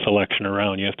this election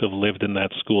around. You have to have lived in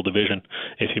that school division.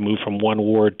 If you move from one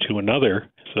ward to another,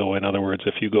 so in other words,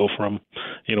 if you go from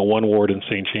one ward in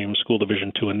St. James School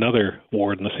Division to another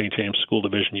ward in the St. James School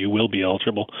Division, you will be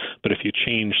eligible. But if you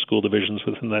change school divisions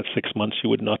within that 6 months, you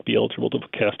would not be eligible to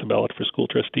cast a ballot for school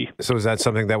trustee. So is that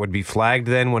something that would be flagged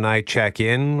then when I check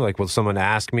in? Like, will someone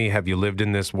ask me, have you lived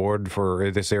in this ward for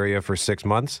this area for 6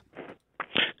 months?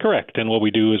 Correct. And what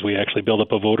we do is we actually build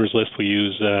up a voters list. We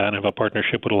use and have a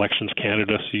partnership with Elections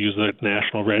Canada, so use the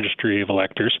National Registry of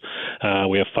Electors.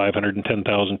 We have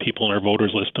 510,000 people in our voters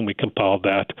list, and we compiled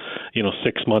that,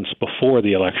 6 months before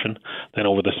the election. Then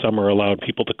over the summer, allowed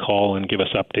people to call and give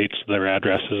us updates to their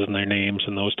addresses and their names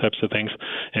and those types of things.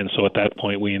 And so at that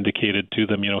point, we indicated to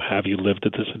them, have you lived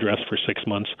at this address for 6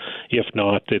 months? If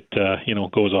not, it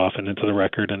goes off and into the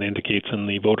record and indicates in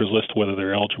the voters list whether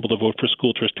they're eligible to vote for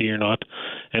school trustee or not.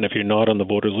 And if you're not on the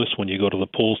voters list when you go to the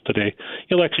polls today,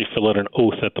 you'll actually fill out an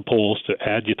oath at the polls to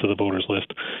add you to the voters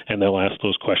list. And they'll ask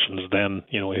those questions then,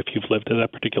 if you've lived at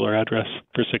that particular address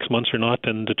for 6 months or not,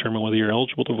 and determine whether you're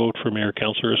eligible to vote for mayor,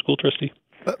 councillor, or school trustee.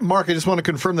 Mark, I just want to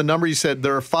confirm the number. You said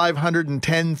there are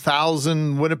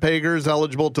 510,000 Winnipeggers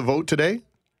eligible to vote today?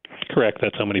 Correct.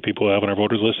 That's how many people we have on our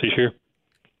voters list this year.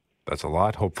 That's a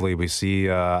lot. Hopefully we see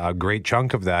a great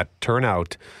chunk of that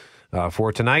turnout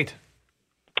for tonight.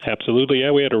 Absolutely,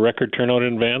 yeah. We had a record turnout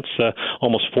in advance.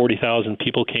 Almost 40,000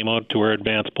 people came out to our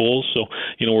advance polls. So,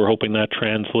 we're hoping that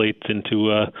translates into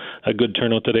a good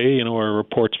turnout today. Our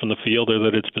reports from the field are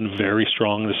that it's been very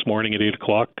strong this morning at 8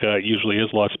 o'clock. It usually is.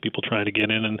 Lots of people trying to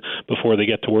get in and before they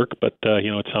get to work. But,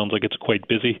 it sounds like it's quite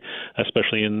busy,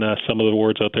 especially in some of the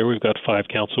wards out there. We've got 5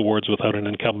 council wards without an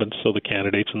incumbent. So the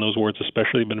candidates in those wards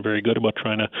especially have been very good about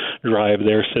trying to drive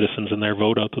their citizens and their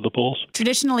vote out to the polls.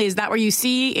 Traditionally, is that where you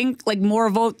see more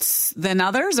votes than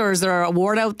others, or is there a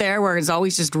ward out there where it's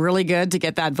always just really good to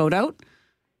get that vote out?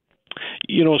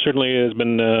 Certainly there's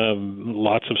been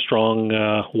lots of strong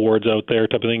wards out there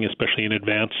type of thing, especially in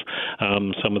advance.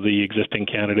 Some of the existing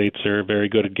candidates are very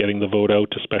good at getting the vote out,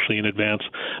 especially in advance.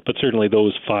 But certainly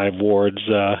those 5 wards,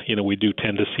 we do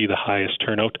tend to see the highest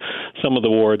turnout. Some of the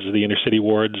wards, the inner city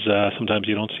wards, sometimes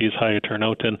you don't see as high a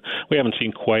turnout. And we haven't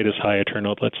seen quite as high a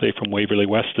turnout, let's say, from Waverley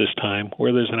West this time,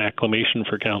 where there's an acclamation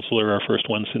for councillor, our first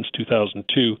one since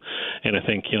 2002. And I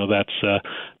think, that's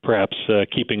perhaps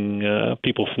keeping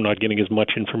people from not getting as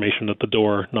much information at the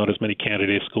door, not as many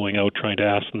candidates going out trying to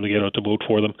ask them to get out to vote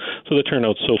for them. So the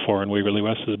turnout so far in Waverley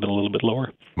West has been a little bit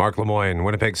lower. Mark Lemoyne,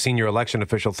 Winnipeg senior election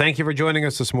official. Thank you for joining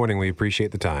us this morning. We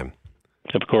appreciate the time.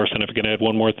 Of course, and if I can add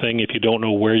one more thing, if you don't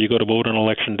know where you go to vote on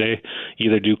election day,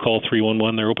 either do call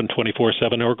 311, they're open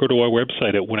 24/7, or go to our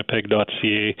website at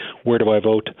winnipeg.ca, where do I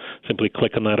vote? Simply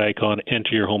click on that icon,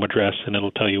 enter your home address, and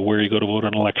it'll tell you where you go to vote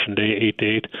on election day, 8 to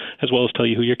 8, as well as tell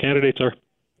you who your candidates are.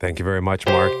 Thank you very much,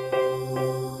 Mark.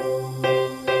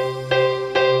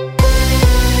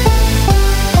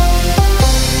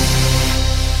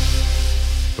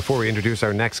 Before we introduce introduce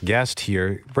our next guest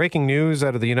here. Breaking news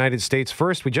out of the United States.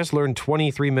 First, we just learned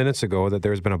 23 minutes ago that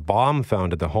there's been a bomb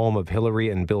found at the home of Hillary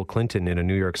and Bill Clinton in a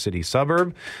New York City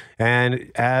suburb.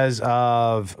 And as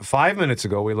of 5 minutes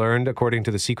ago, we learned, according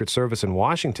to the Secret Service in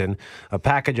Washington, a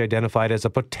package identified as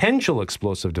a potential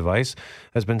explosive device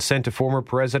has been sent to former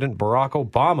President Barack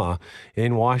Obama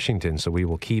in Washington. So we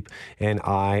will keep an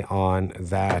eye on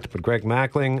that. But Greg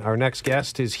Mackling, our next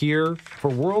guest, is here for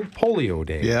World Polio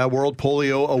Day. Yeah, World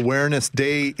Polio Awareness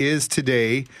Day is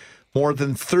today. More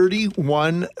than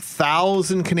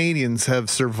 31,000 Canadians have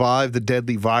survived the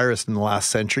deadly virus in the last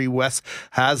century. Wes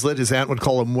Hazlitt, his aunt would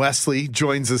call him Wesley,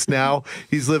 joins us now.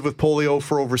 He's lived with polio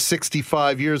for over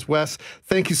 65 years. Wes,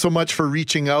 thank you so much for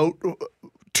reaching out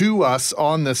to us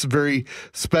on this very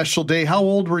special day. How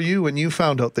old were you when you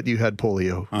found out that you had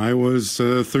polio? I was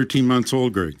 13 months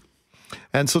old, Greg.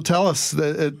 And so tell us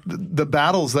the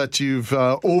battles that you've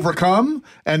overcome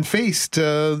and faced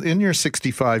in your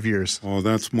 65 years. Oh,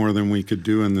 that's more than we could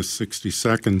do in the 60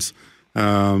 seconds.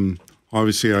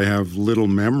 Obviously, I have little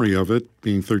memory of it,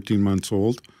 being 13 months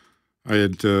old. I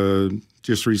had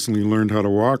just recently learned how to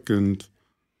walk, and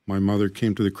my mother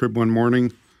came to the crib one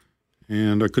morning,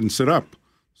 and I couldn't sit up.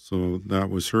 So that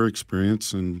was her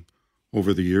experience, and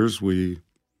over the years, we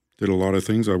did a lot of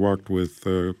things. I walked with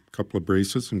a couple of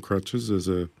braces and crutches as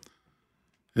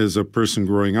a person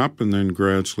growing up, and then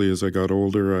gradually as I got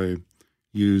older, I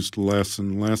used less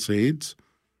and less aids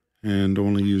and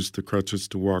only used the crutches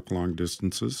to walk long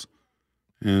distances.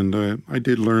 And I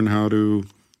did learn how to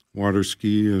water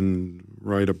ski and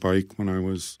ride a bike when I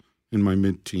was in my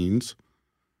mid-teens.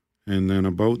 And then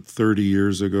about 30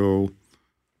 years ago,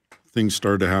 things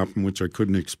started to happen which I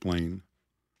couldn't explain.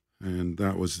 And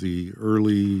that was the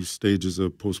early stages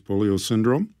of post-polio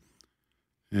syndrome.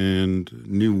 And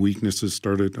new weaknesses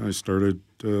started. I started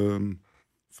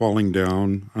falling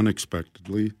down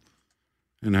unexpectedly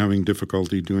and having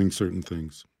difficulty doing certain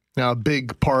things. Now, a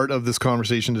big part of this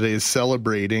conversation today is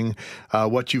celebrating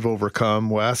what you've overcome,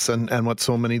 Wes, and what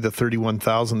so many, the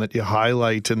 31,000 that you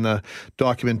highlight in the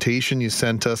documentation you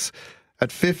sent us.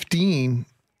 At 15,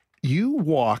 you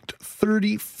walked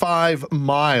 35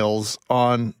 miles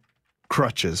on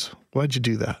crutches. Why'd you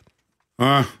do that?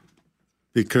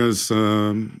 Because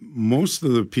most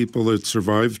of the people that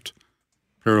survived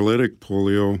paralytic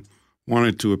polio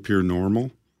wanted to appear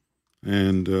normal,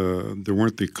 and there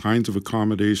weren't the kinds of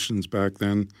accommodations back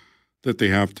then that they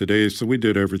have today. So we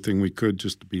did everything we could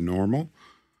just to be normal.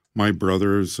 My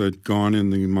brothers had gone in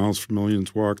the Miles for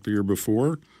Millions walk the year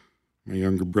before. My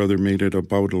younger brother made it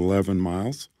about 11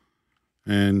 miles,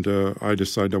 and I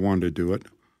decided I wanted to do it.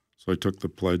 So I took the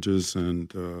pledges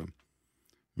and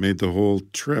made the whole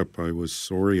trip. I was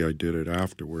sorry I did it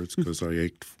afterwards because I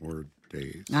ached for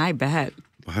days. I bet.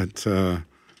 But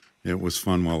it was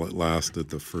fun while it lasted,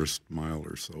 the first mile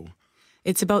or so.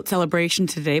 It's about celebration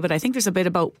today, but I think there's a bit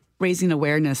about raising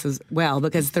awareness as well,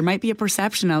 because there might be a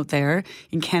perception out there,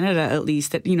 in Canada at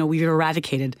least, that, we've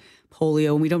eradicated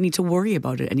polio and we don't need to worry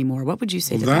about it anymore. What would you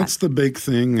say to that? That's the big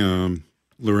thing,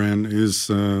 Loren,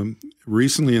 is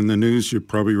recently in the news, you've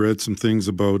probably read some things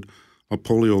about a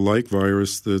polio-like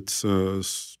virus that's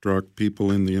struck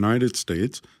people in the United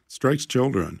States. It strikes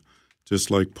children,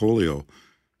 just like polio.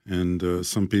 And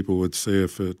some people would say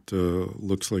if it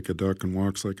looks like a duck and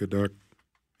walks like a duck,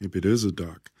 maybe it is a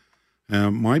duck.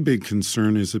 My big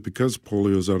concern is that because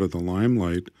polio is out of the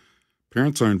limelight,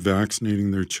 parents aren't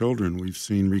vaccinating their children. We've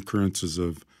seen recurrences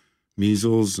of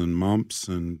measles and mumps,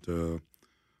 and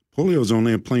polio is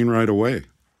only a plane ride away.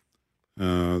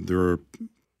 There are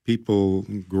people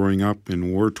growing up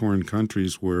in war-torn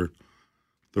countries where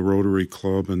the Rotary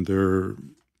Club and their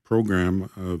program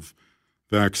of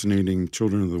vaccinating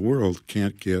children of the world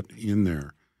can't get in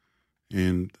there.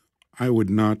 And I would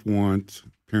not want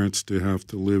parents to have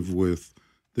to live with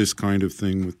this kind of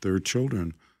thing with their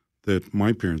children that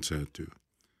my parents had to.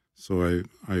 So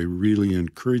I really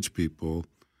encourage people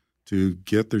to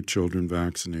get their children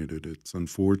vaccinated. It's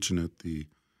unfortunate the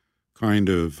kind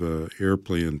of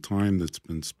airplay and time that's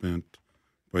been spent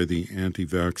by the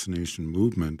anti-vaccination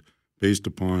movement based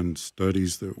upon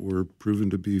studies that were proven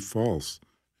to be false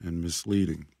and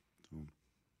misleading.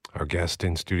 Our guest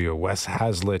in studio, Wes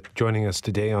Hazlitt, joining us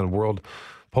today on World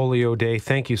Polio Day.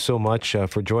 Thank you so much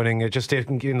for joining. Just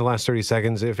in the last 30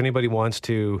 seconds, if anybody wants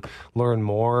to learn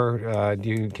more,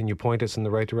 can you point us in the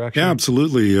right direction? Yeah,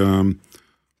 absolutely.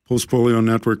 Postpolio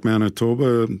Network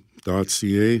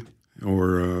Manitoba.ca,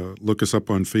 or look us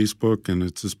up on Facebook. And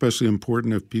it's especially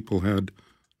important if people had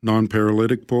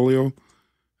non-paralytic polio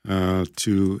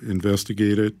to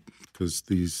investigate it, because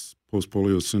these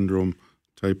post-polio syndrome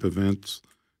type events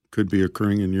could be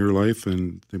occurring in your life,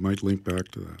 and they might link back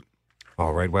to that.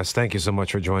 All right, Wes, thank you so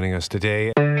much for joining us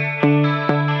today.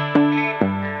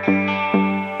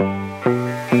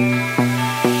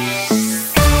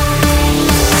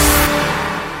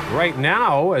 Right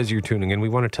now, as you're tuning in, we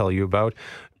want to tell you about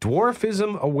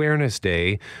Dwarfism Awareness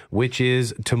Day, which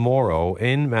is tomorrow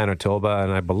in Manitoba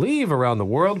and I believe around the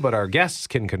world, but our guests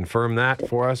can confirm that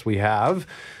for us. We have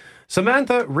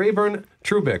Samantha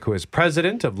Rayburn-Trubick, who is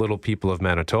president of Little People of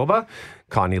Manitoba,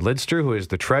 Connie Lidster, who is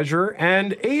the treasurer,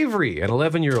 and Avery, an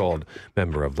 11-year-old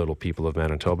member of Little People of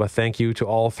Manitoba. Thank you to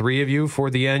all three of you for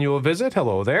the annual visit.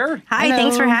 Hello there. Hi,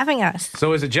 thanks for having us.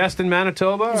 So is it just in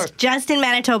Manitoba? It's just in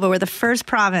Manitoba. We're the first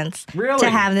province to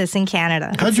have this in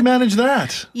Canada. How'd you manage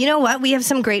that? You know what? We have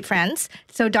some great friends.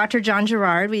 So Dr. John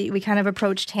Gerard, we kind of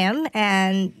approached him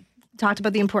and talked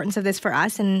about the importance of this for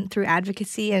us, and through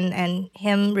advocacy and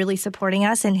him really supporting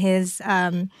us, and his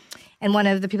and one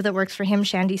of the people that works for him,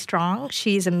 Shandy Strong,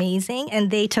 she's amazing, and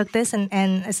they took this and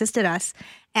assisted us.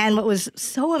 And what was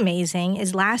so amazing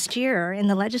is last year in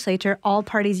the legislature, all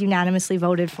parties unanimously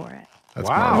voted for it. That's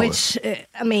wow. marvelous. Which,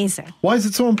 amazing. Why is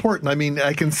it so important? I mean,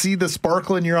 I can see the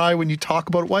sparkle in your eye when you talk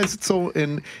about it. Why is it so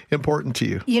important to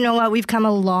you? You know what? We've come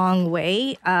a long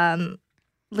way.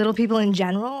 Little People in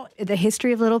general, the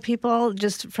history of Little People,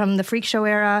 just from the freak show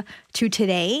era to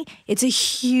today, it's a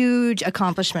huge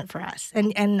accomplishment for us.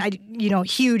 And I,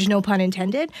 huge, no pun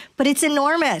intended, but it's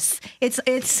enormous. It's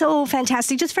so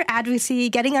fantastic just for advocacy,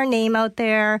 getting our name out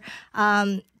there,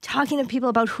 talking to people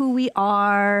about who we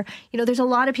are. There's a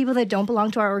lot of people that don't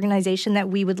belong to our organization that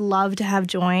we would love to have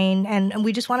join. And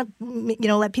we just want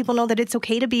to, let people know that it's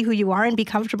okay to be who you are and be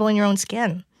comfortable in your own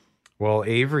skin. Well,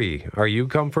 Avery, are you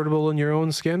comfortable in your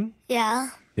own skin? Yeah.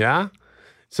 Yeah?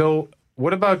 So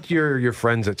what about your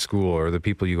friends at school or the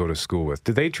people you go to school with?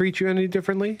 Do they treat you any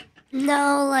differently?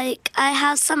 No, I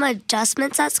have some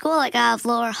adjustments at school. I have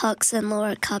lower hooks and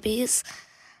lower cubbies.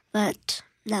 But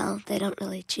no, they don't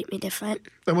really treat me different.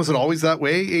 And was it always that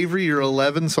way, Avery? You're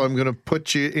 11, so I'm going to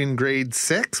put you in grade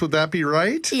 6. Would that be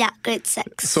right? Yeah, grade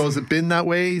 6. So has it been that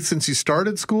way since you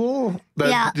started school?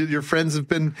 Yeah. Did your friends have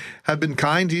been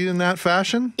kind to you in that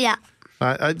fashion? Yeah.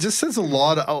 It just says a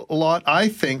lot. I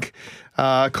think,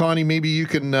 Connie, maybe you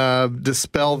can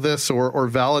dispel this or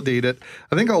validate it.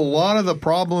 I think a lot of the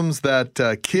problems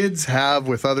that kids have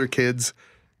with other kids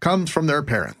comes from their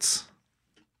parents.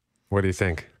 What do you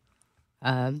think?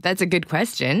 That's a good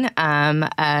question.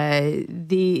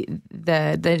 The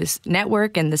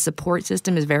network and the support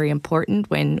system is very important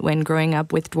when growing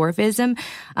up with dwarfism,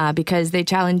 because they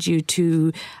challenge you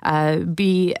to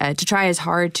try as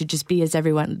hard to just be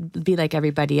like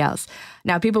everybody else.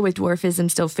 Now, people with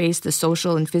dwarfism still face the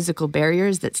social and physical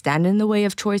barriers that stand in the way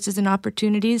of choices and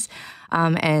opportunities.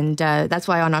 And that's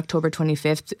why on October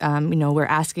 25th, we're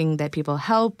asking that people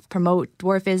help promote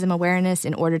dwarfism awareness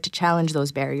in order to challenge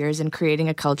those barriers and creating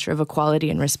a culture of equality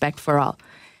and respect for all.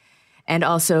 And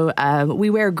also, we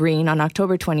wear green on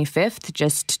October 25th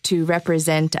just to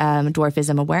represent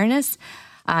dwarfism awareness.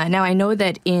 Now, I know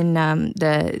that in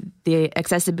the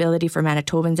Accessibility for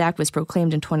Manitobans Act was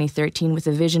proclaimed in 2013 with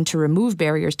a vision to remove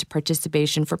barriers to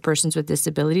participation for persons with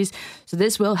disabilities. So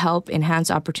this will help enhance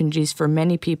opportunities for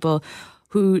many people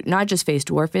who not just face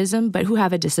dwarfism, but who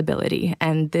have a disability.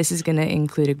 And this is going to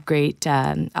include a great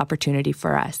opportunity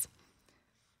for us.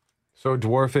 So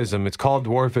dwarfism, it's called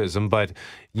dwarfism, but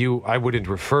I wouldn't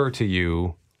refer to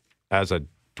you as a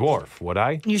dwarf, would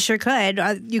I? You sure could.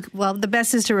 The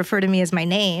best is to refer to me as my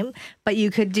name, but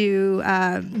you could do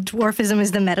dwarfism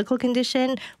is the medical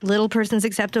condition, little person's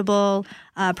acceptable,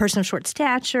 person of short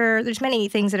stature. There's many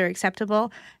things that are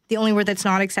acceptable. The only word that's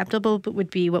not acceptable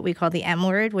would be what we call the M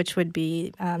word, which would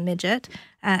be midget,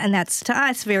 and that's to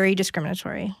us very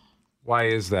discriminatory. Why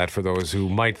is that for those who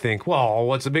might think, well,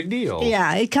 what's the big deal?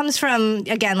 Yeah, it comes from,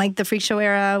 again, like the freak show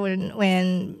era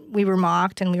when we were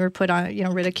mocked and we were put on,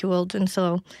 ridiculed. And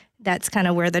so that's kind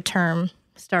of where the term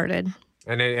started.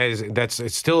 And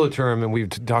it's still a term, and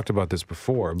we've talked about this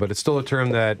before, but it's still a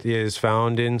term that is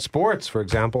found in sports, for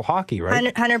example, hockey,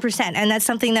 right? 100%. And that's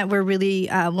something that we're really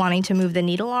wanting to move the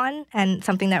needle on, and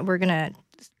something that we're going to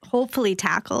hopefully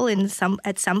tackle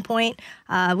at some point.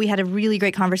 We had a really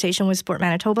great conversation with Sport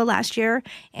Manitoba last year,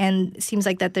 and it seems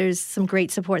like that there's some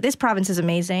great support. This province is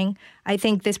amazing. I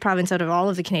think this province, out of all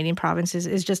of the Canadian provinces,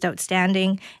 is just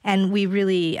outstanding. And we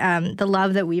really, the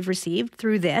love that we've received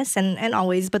through this, and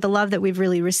always, but the love that we've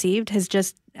really received has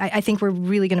just, I think we're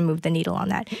really going to move the needle on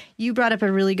that. You brought up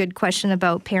a really good question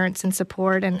about parents and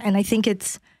support, and I think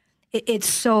it's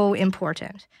so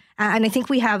important. And I think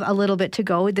we have a little bit to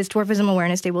go. This Dwarfism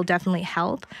Awareness Day will definitely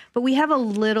help. But we have a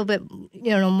little bit,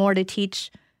 more to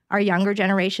teach our younger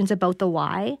generations about the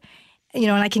why.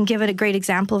 and I can give it a great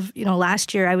example of,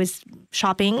 last year I was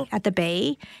shopping at the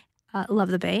Bay, love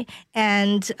the Bay,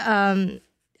 and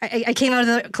I came out of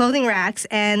the clothing racks,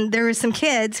 and there were some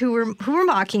kids who were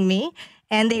mocking me,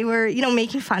 and they were,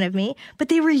 making fun of me, but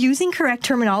they were using correct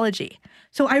terminology.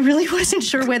 So I really wasn't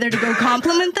sure whether to go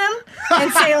compliment them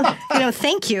and say,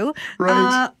 thank you,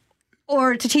 Right.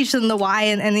 or to teach them the why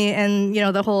and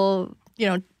the whole,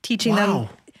 teaching them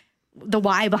the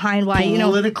why behind why,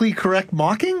 Politically correct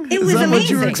mocking? It was Is that amazing. what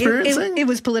you were experiencing? It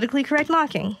was politically correct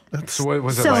mocking. So what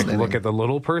was it like? Look at the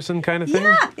little person kind of thing?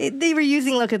 Yeah, they were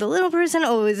using look at the little person.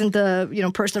 Oh, isn't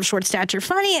the person of short stature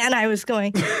funny? And I was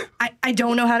going, I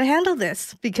don't know how to handle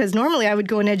this, because normally I would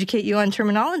go and educate you on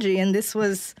terminology, and this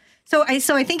was. So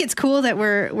I think it's cool that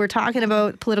we're talking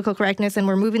about political correctness and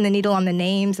we're moving the needle on the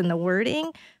names and the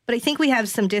wording. But I think we have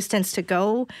some distance to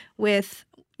go with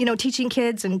teaching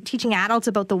kids and teaching adults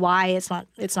about the why it's not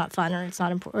fun or it's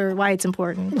not important, or why it's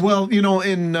important. Well,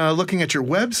 in looking at your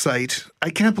website, I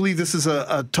can't believe this is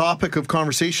a topic of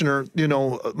conversation. Or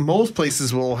most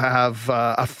places will have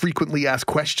a frequently asked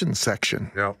questions section.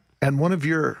 Yeah. And one of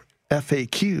your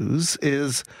FAQs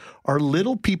is, are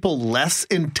little people less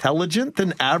intelligent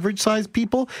than average-sized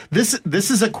people? This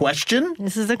is a question?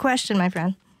 This is a question, my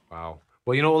friend. Wow.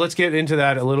 Well, let's get into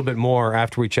that a little bit more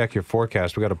after we check your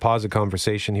forecast. We got to pause the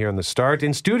conversation here on the start.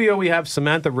 In studio, we have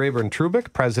Samantha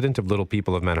Rayburn-Trubick, president of Little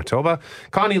People of Manitoba,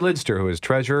 Connie Lidster, who is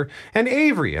treasurer, and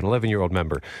Avery, an 11-year-old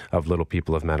member of Little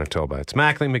People of Manitoba. It's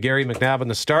Mackling, McGarry, McNabb on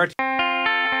the start.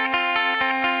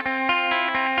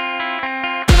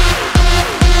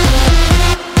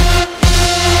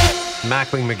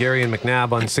 Mackling, McGarry, and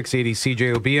McNabb on 680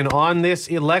 CJOB. And on this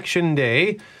election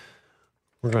day,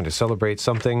 we're going to celebrate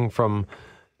something from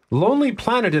Lonely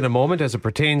Planet in a moment as it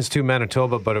pertains to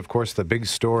Manitoba. But of course, the big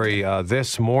story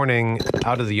this morning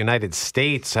out of the United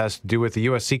States has to do with the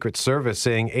U.S. Secret Service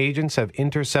saying agents have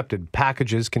intercepted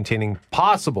packages containing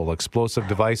possible explosive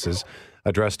devices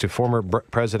addressed to former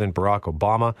President Barack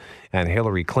Obama and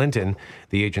Hillary Clinton.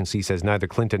 The agency says neither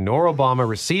Clinton nor Obama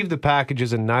received the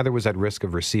packages, and neither was at risk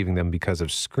of receiving them because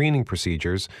of screening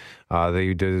procedures.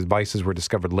 The devices were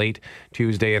discovered late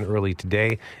Tuesday and early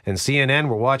today. And CNN,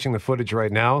 we're watching the footage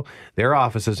right now. Their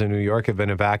offices in New York have been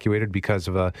evacuated because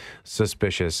of a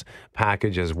suspicious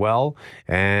package as well.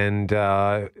 And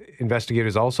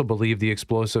investigators also believe the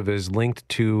explosive is linked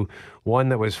to one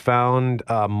that was found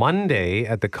Monday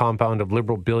at the compound of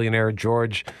liberal billionaire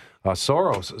George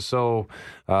Soros. So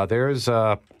there's,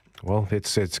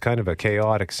 it's kind of a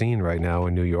chaotic scene right now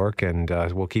in New York, and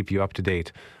we'll keep you up to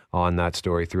date on that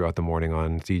story throughout the morning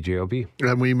on CJOB.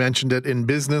 And we mentioned it in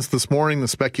business this morning, the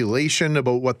speculation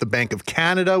about what the Bank of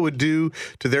Canada would do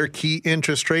to their key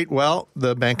interest rate. Well,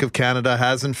 the Bank of Canada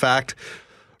has, in fact,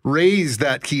 raised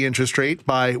that key interest rate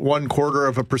by 0.25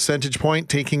 of a percentage point,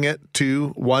 taking it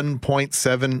to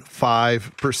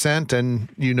 1.75%. And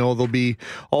there'll be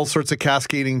all sorts of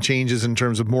cascading changes in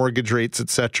terms of mortgage rates,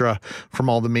 etc., from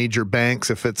all the major banks.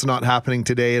 If it's not happening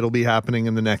today, it'll be happening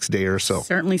in the next day or so.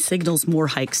 Certainly signals more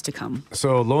hikes to come.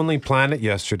 So Lonely Planet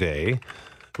yesterday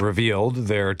revealed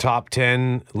their top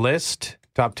 10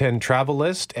 travel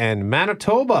list, and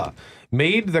Manitoba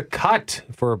made the cut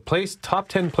for top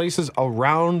 10 places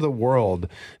around the world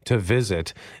to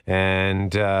visit.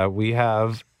 And we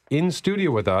have in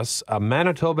studio with us a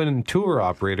Manitoban tour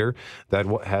operator that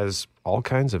has all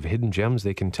kinds of hidden gems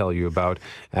they can tell you about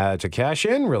to cash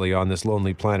in really on this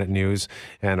Lonely Planet news.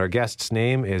 And our guest's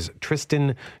name is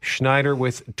Tristan Schneider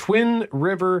with Twin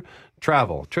River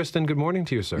Travel. Tristan, good morning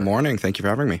to you, sir. Morning. Thank you for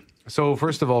having me. So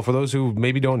first of all, for those who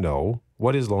maybe don't know,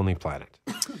 what is Lonely Planet?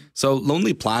 So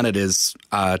Lonely Planet is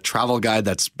a travel guide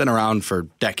that's been around for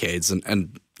decades.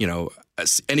 And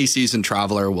any seasoned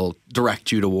traveler will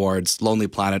direct you towards Lonely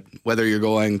Planet, whether you're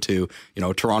going to,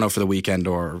 Toronto for the weekend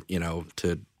or,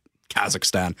 to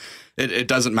Kazakhstan. It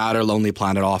doesn't matter. Lonely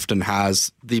Planet often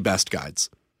has the best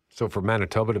guides. So for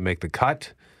Manitoba to make the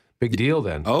cut, big deal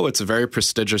then. Oh, it's a very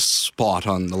prestigious spot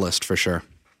on the list for sure.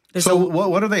 So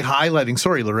what are they highlighting?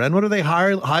 Sorry, Loren. What are they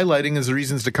highlighting as the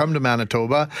reasons to come to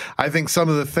Manitoba? I think some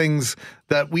of the things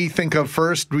that we think of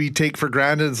first, we take for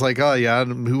granted. It's like, oh, yeah,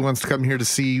 who wants to come here to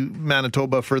see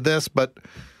Manitoba for this? But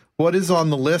what is on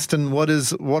the list, and what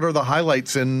are the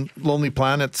highlights in Lonely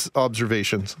Planet's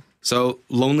observations? So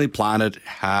Lonely Planet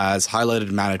has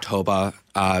highlighted Manitoba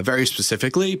very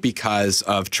specifically because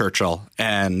of Churchill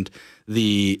and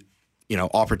the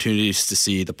opportunities to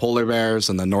see the polar bears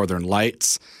and the northern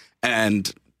lights.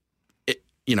 And,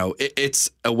 it's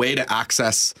a way to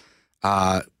access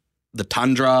the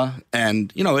tundra.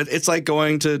 And, it's like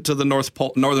going to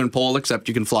the northern pole, except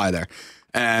you can fly there.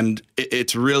 And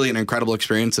it's really an incredible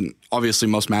experience. And obviously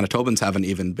most Manitobans haven't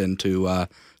even been to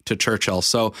Churchill.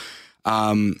 So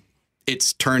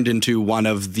it's turned into one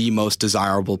of the most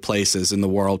desirable places in the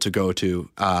world to go to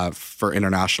for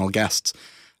international guests.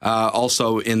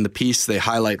 Also in the piece, they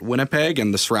highlight Winnipeg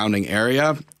and the surrounding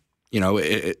area.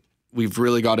 We've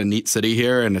really got a neat city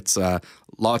here, and it's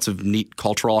lots of neat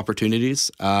cultural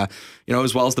opportunities, as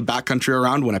well as the backcountry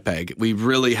around Winnipeg. We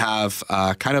really have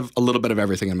kind of a little bit of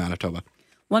everything in Manitoba.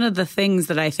 One of the things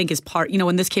that I think is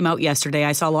when this came out yesterday,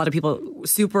 I saw a lot of people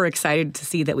super excited to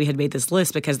see that we had made this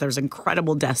list because there's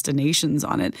incredible destinations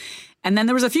on it. And then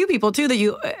there was a few people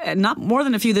too not more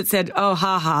than a few that said,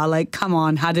 oh, like, come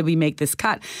on, how did we make this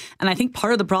cut? And I think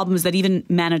part of the problem is that even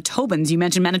Manitobans, you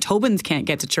mentioned Manitobans can't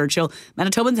get to Churchill.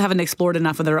 Manitobans haven't explored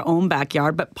enough of their own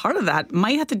backyard, but part of that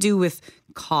might have to do with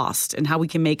cost and how we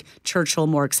can make Churchill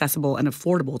more accessible and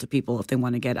affordable to people if they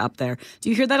want to get up there. Do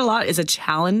you hear that a lot as a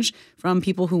challenge from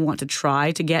people who want to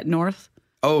try to get north?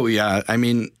 Oh, yeah. I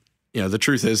mean, the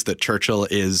truth is that Churchill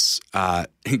is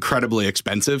incredibly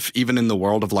expensive. Even in the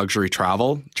world of luxury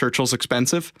travel, Churchill's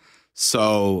expensive.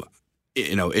 So,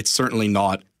 it's certainly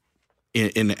not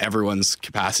in everyone's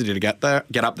capacity to get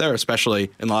up there,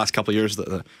 especially in the last couple of years that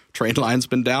the train line's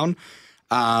been down.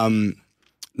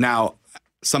 Now,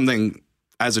 something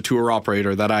as a tour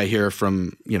operator that I hear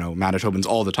from, Manitobans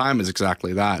all the time is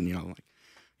exactly that. And,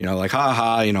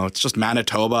 it's just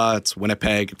Manitoba, it's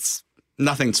Winnipeg, it's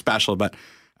nothing special. But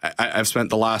I've spent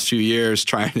the last few years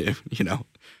trying to,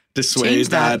 dissuade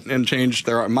that and change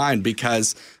their mind,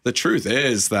 because the truth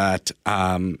is that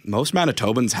most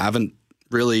Manitobans haven't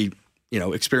really,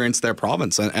 experienced their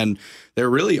province. And there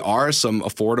really are some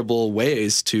affordable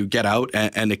ways to get out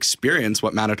and experience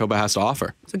what Manitoba has to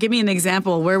offer. So give me an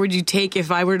example. Where would you take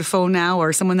if I were to phone now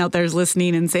or someone out there is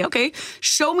listening and say, okay,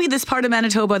 show me this part of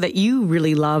Manitoba that you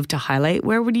really love to highlight.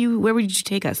 Where would you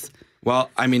take us?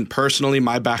 Well, I mean, personally,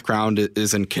 my background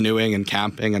is in canoeing and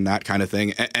camping and that kind of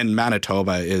thing. And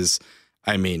Manitoba is,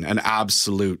 an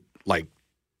absolute,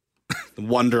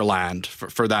 wonderland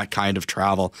for that kind of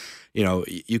travel.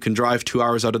 You can drive 2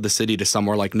 hours out of the city to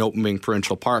somewhere like Nopeming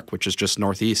Provincial Park, which is just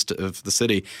northeast of the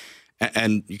city,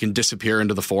 and you can disappear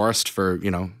into the forest for,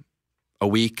 a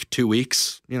week, 2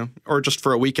 weeks, or just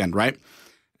for a weekend, right?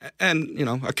 And,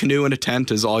 a canoe and a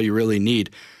tent is all you really need.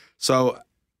 So,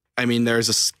 there's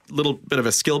a little bit of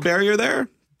a skill barrier there,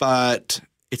 but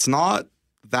it's not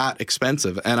that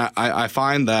expensive. And I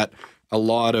find that a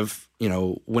lot of,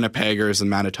 Winnipeggers and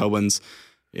Manitobans,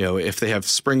 if they have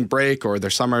spring break or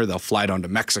their summer, they'll fly down to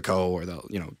Mexico or they'll,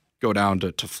 go down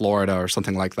to Florida or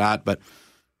something like that. But,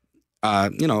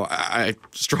 I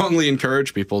strongly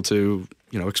encourage people to,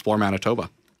 explore Manitoba.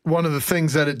 One of the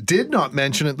things that it did not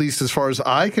mention, at least as far as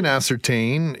I can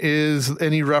ascertain, is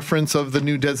any reference of the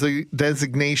new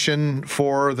designation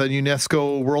for the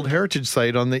UNESCO World Heritage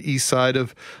Site on the east side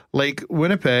of Lake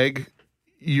Winnipeg.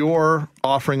 You're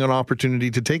offering an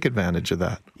opportunity to take advantage of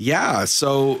that. Yeah.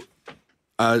 So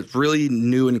a really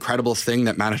new, incredible thing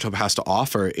that Manitoba has to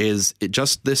offer is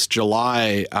just this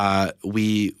July,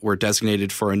 we were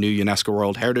designated for a new UNESCO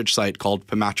World Heritage Site called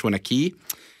Pimachwinaki.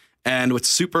 And what's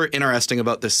super interesting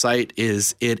about this site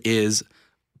is it is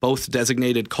both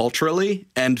designated culturally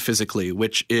and physically,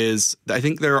 which is, I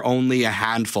think there are only a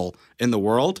handful in the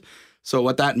world. So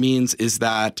what that means is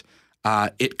that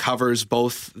it covers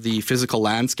both the physical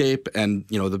landscape and,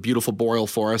 the beautiful boreal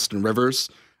forest and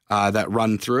rivers that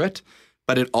run through it.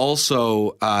 But it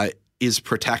also is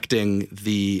protecting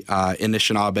the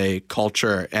Anishinaabe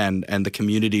culture and the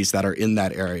communities that are in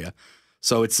that area.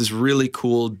 So it's this really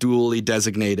cool, dually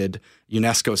designated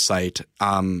UNESCO site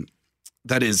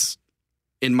that is,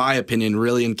 in my opinion,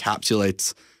 really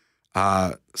encapsulates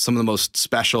some of the most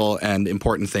special and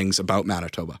important things about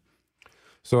Manitoba.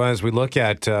 So as we look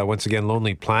at, once again,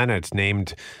 Lonely Planet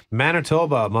named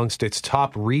Manitoba amongst its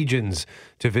top regions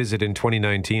to visit in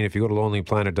 2019. If you go to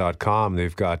lonelyplanet.com,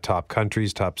 they've got top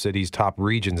countries, top cities, top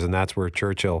regions, and that's where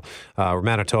Churchill, or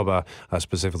Manitoba,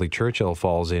 specifically Churchill,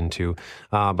 falls into.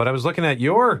 But I was looking at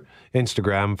your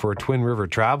Instagram for Twin River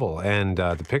Travel, and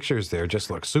the pictures there just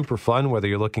look super fun, whether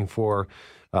you're looking for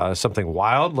something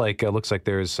wild, like it looks like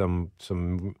there's some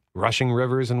rushing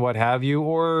rivers and what have you,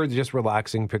 or just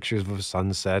relaxing pictures of a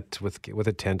sunset with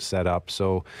a tent set up.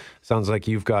 So sounds like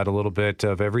you've got a little bit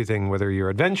of everything, whether you're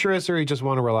adventurous or you just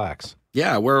want to relax.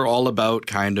 Yeah, we're all about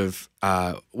kind of,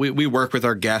 we work with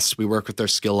our guests, we work with their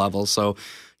skill levels. So,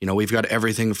 we've got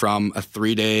everything from a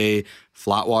 3-day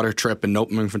flat water trip in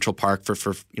Nopeming Provincial Park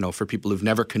for people who've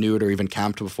never canoed or even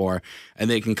camped before, and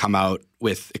they can come out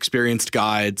with experienced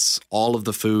guides, all of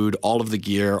the food, all of the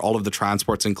gear, all of the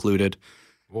transport's included.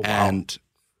 Oh, wow. And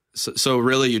So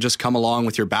really, you just come along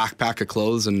with your backpack of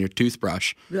clothes and your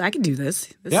toothbrush. I can do this.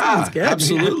 This sounds good.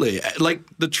 Absolutely. Like,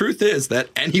 the truth is that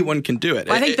anyone can do it.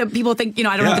 Well, I think that people think,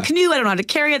 I don't have the canoe, I don't know how to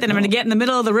carry it, then I'm going to get in the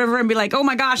middle of the river and be like, oh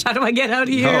my gosh, how do I get out of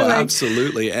here? No,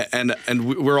 absolutely. And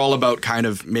we're all about kind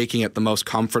of making it the most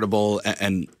comfortable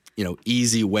and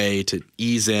easy way to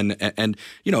ease in. And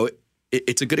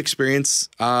it's a good experience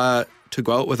to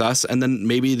go out with us, and then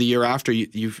maybe the year after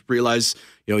you realize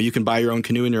you can buy your own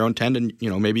canoe and your own tent, and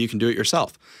maybe you can do it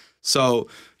yourself. So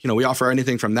we offer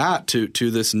anything from that to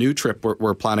this new trip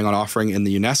we're planning on offering in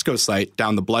the UNESCO site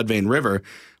down the Bloodvein River,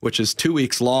 which is 2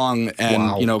 weeks long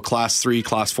and class 3,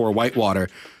 class 4 whitewater.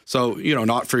 So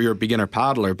not for your beginner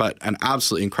paddler, but an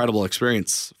absolutely incredible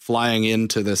experience flying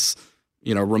into this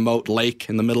remote lake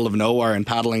in the middle of nowhere and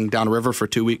paddling down a river for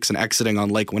 2 weeks and exiting on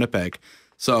Lake Winnipeg.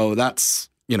 So that's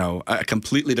a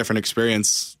completely different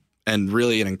experience and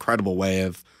really an incredible way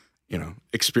of,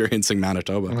 experiencing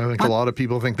Manitoba. I think a lot of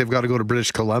people think they've got to go to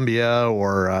British Columbia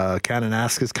or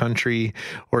Kananaskis country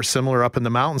or similar up in the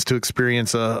mountains to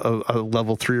experience a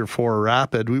level 3 or 4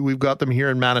 rapid. We've got them here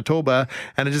in Manitoba,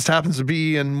 and it just happens to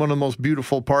be in one of the most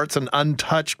beautiful parts and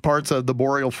untouched parts of the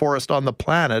boreal forest on the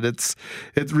planet.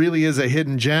 It really is a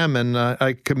hidden gem, and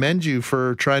I commend you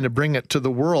for trying to bring it to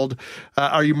the world.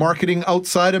 Are you marketing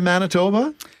outside of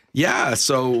Manitoba? Yeah,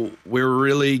 so we're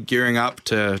really gearing up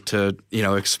to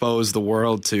expose the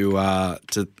world to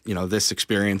this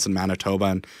experience in Manitoba,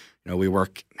 and we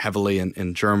work heavily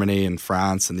in Germany and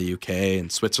France and the UK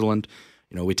and Switzerland.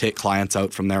 We take clients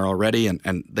out from there already,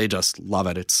 and they just love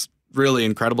it. It's really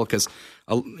incredible because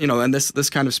and this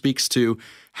kind of speaks to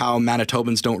how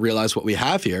Manitobans don't realize what we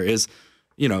have here is.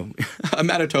 A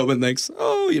Manitoban thinks,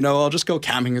 I'll just go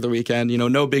camping for the weekend,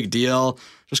 no big deal,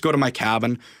 just go to my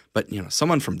cabin. But,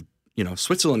 someone from,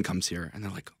 Switzerland comes here and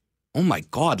they're like, oh my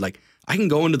God, like I can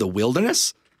go into the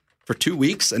wilderness for 2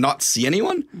 weeks and not see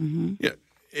anyone? Mm-hmm. Yeah,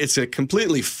 it's a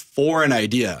completely foreign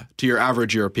idea to your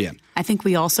average European. I think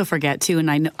we also forget too,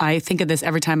 and I think of this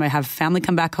every time I have family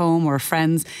come back home or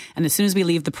friends, and as soon as we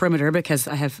leave the perimeter, because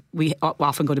we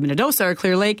often go to Minnedosa or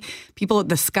Clear Lake,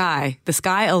 the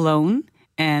sky alone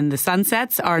and the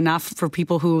sunsets are enough for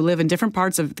people who live in different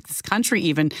parts of this country.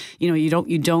 Even you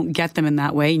don't get them in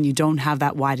that way, and you don't have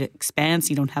that wide expanse.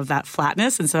 You don't have that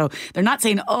flatness, and so they're not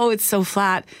saying, "Oh, it's so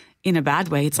flat." In a bad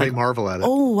way. It's they like marvel at it.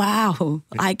 Oh wow!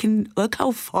 I can look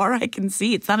how far I can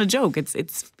see. It's not a joke.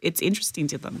 It's interesting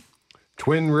to them.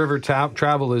 Twin River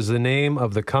Travel is the name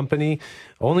of the company.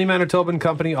 Only Manitoban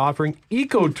company offering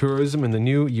ecotourism in the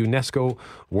new UNESCO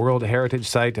World Heritage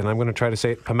Site, and I'm going to try to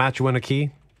say it,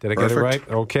 Pamachwinaki. Did I get it right?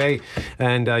 Okay.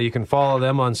 And you can follow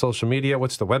them on social media.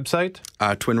 What's the website?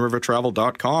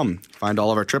 TwinRiverTravel.com. Find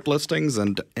all of our trip listings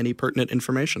and any pertinent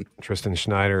information. Tristan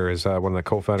Schneider is one of the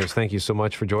co-founders. Thank you so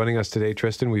much for joining us today,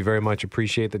 Tristan. We very much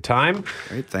appreciate the time.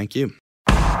 Great. Thank you.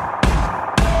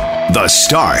 The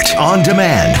Start On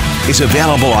Demand is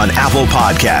available on Apple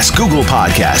Podcasts, Google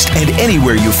Podcasts, and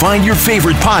anywhere you find your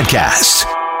favorite podcasts.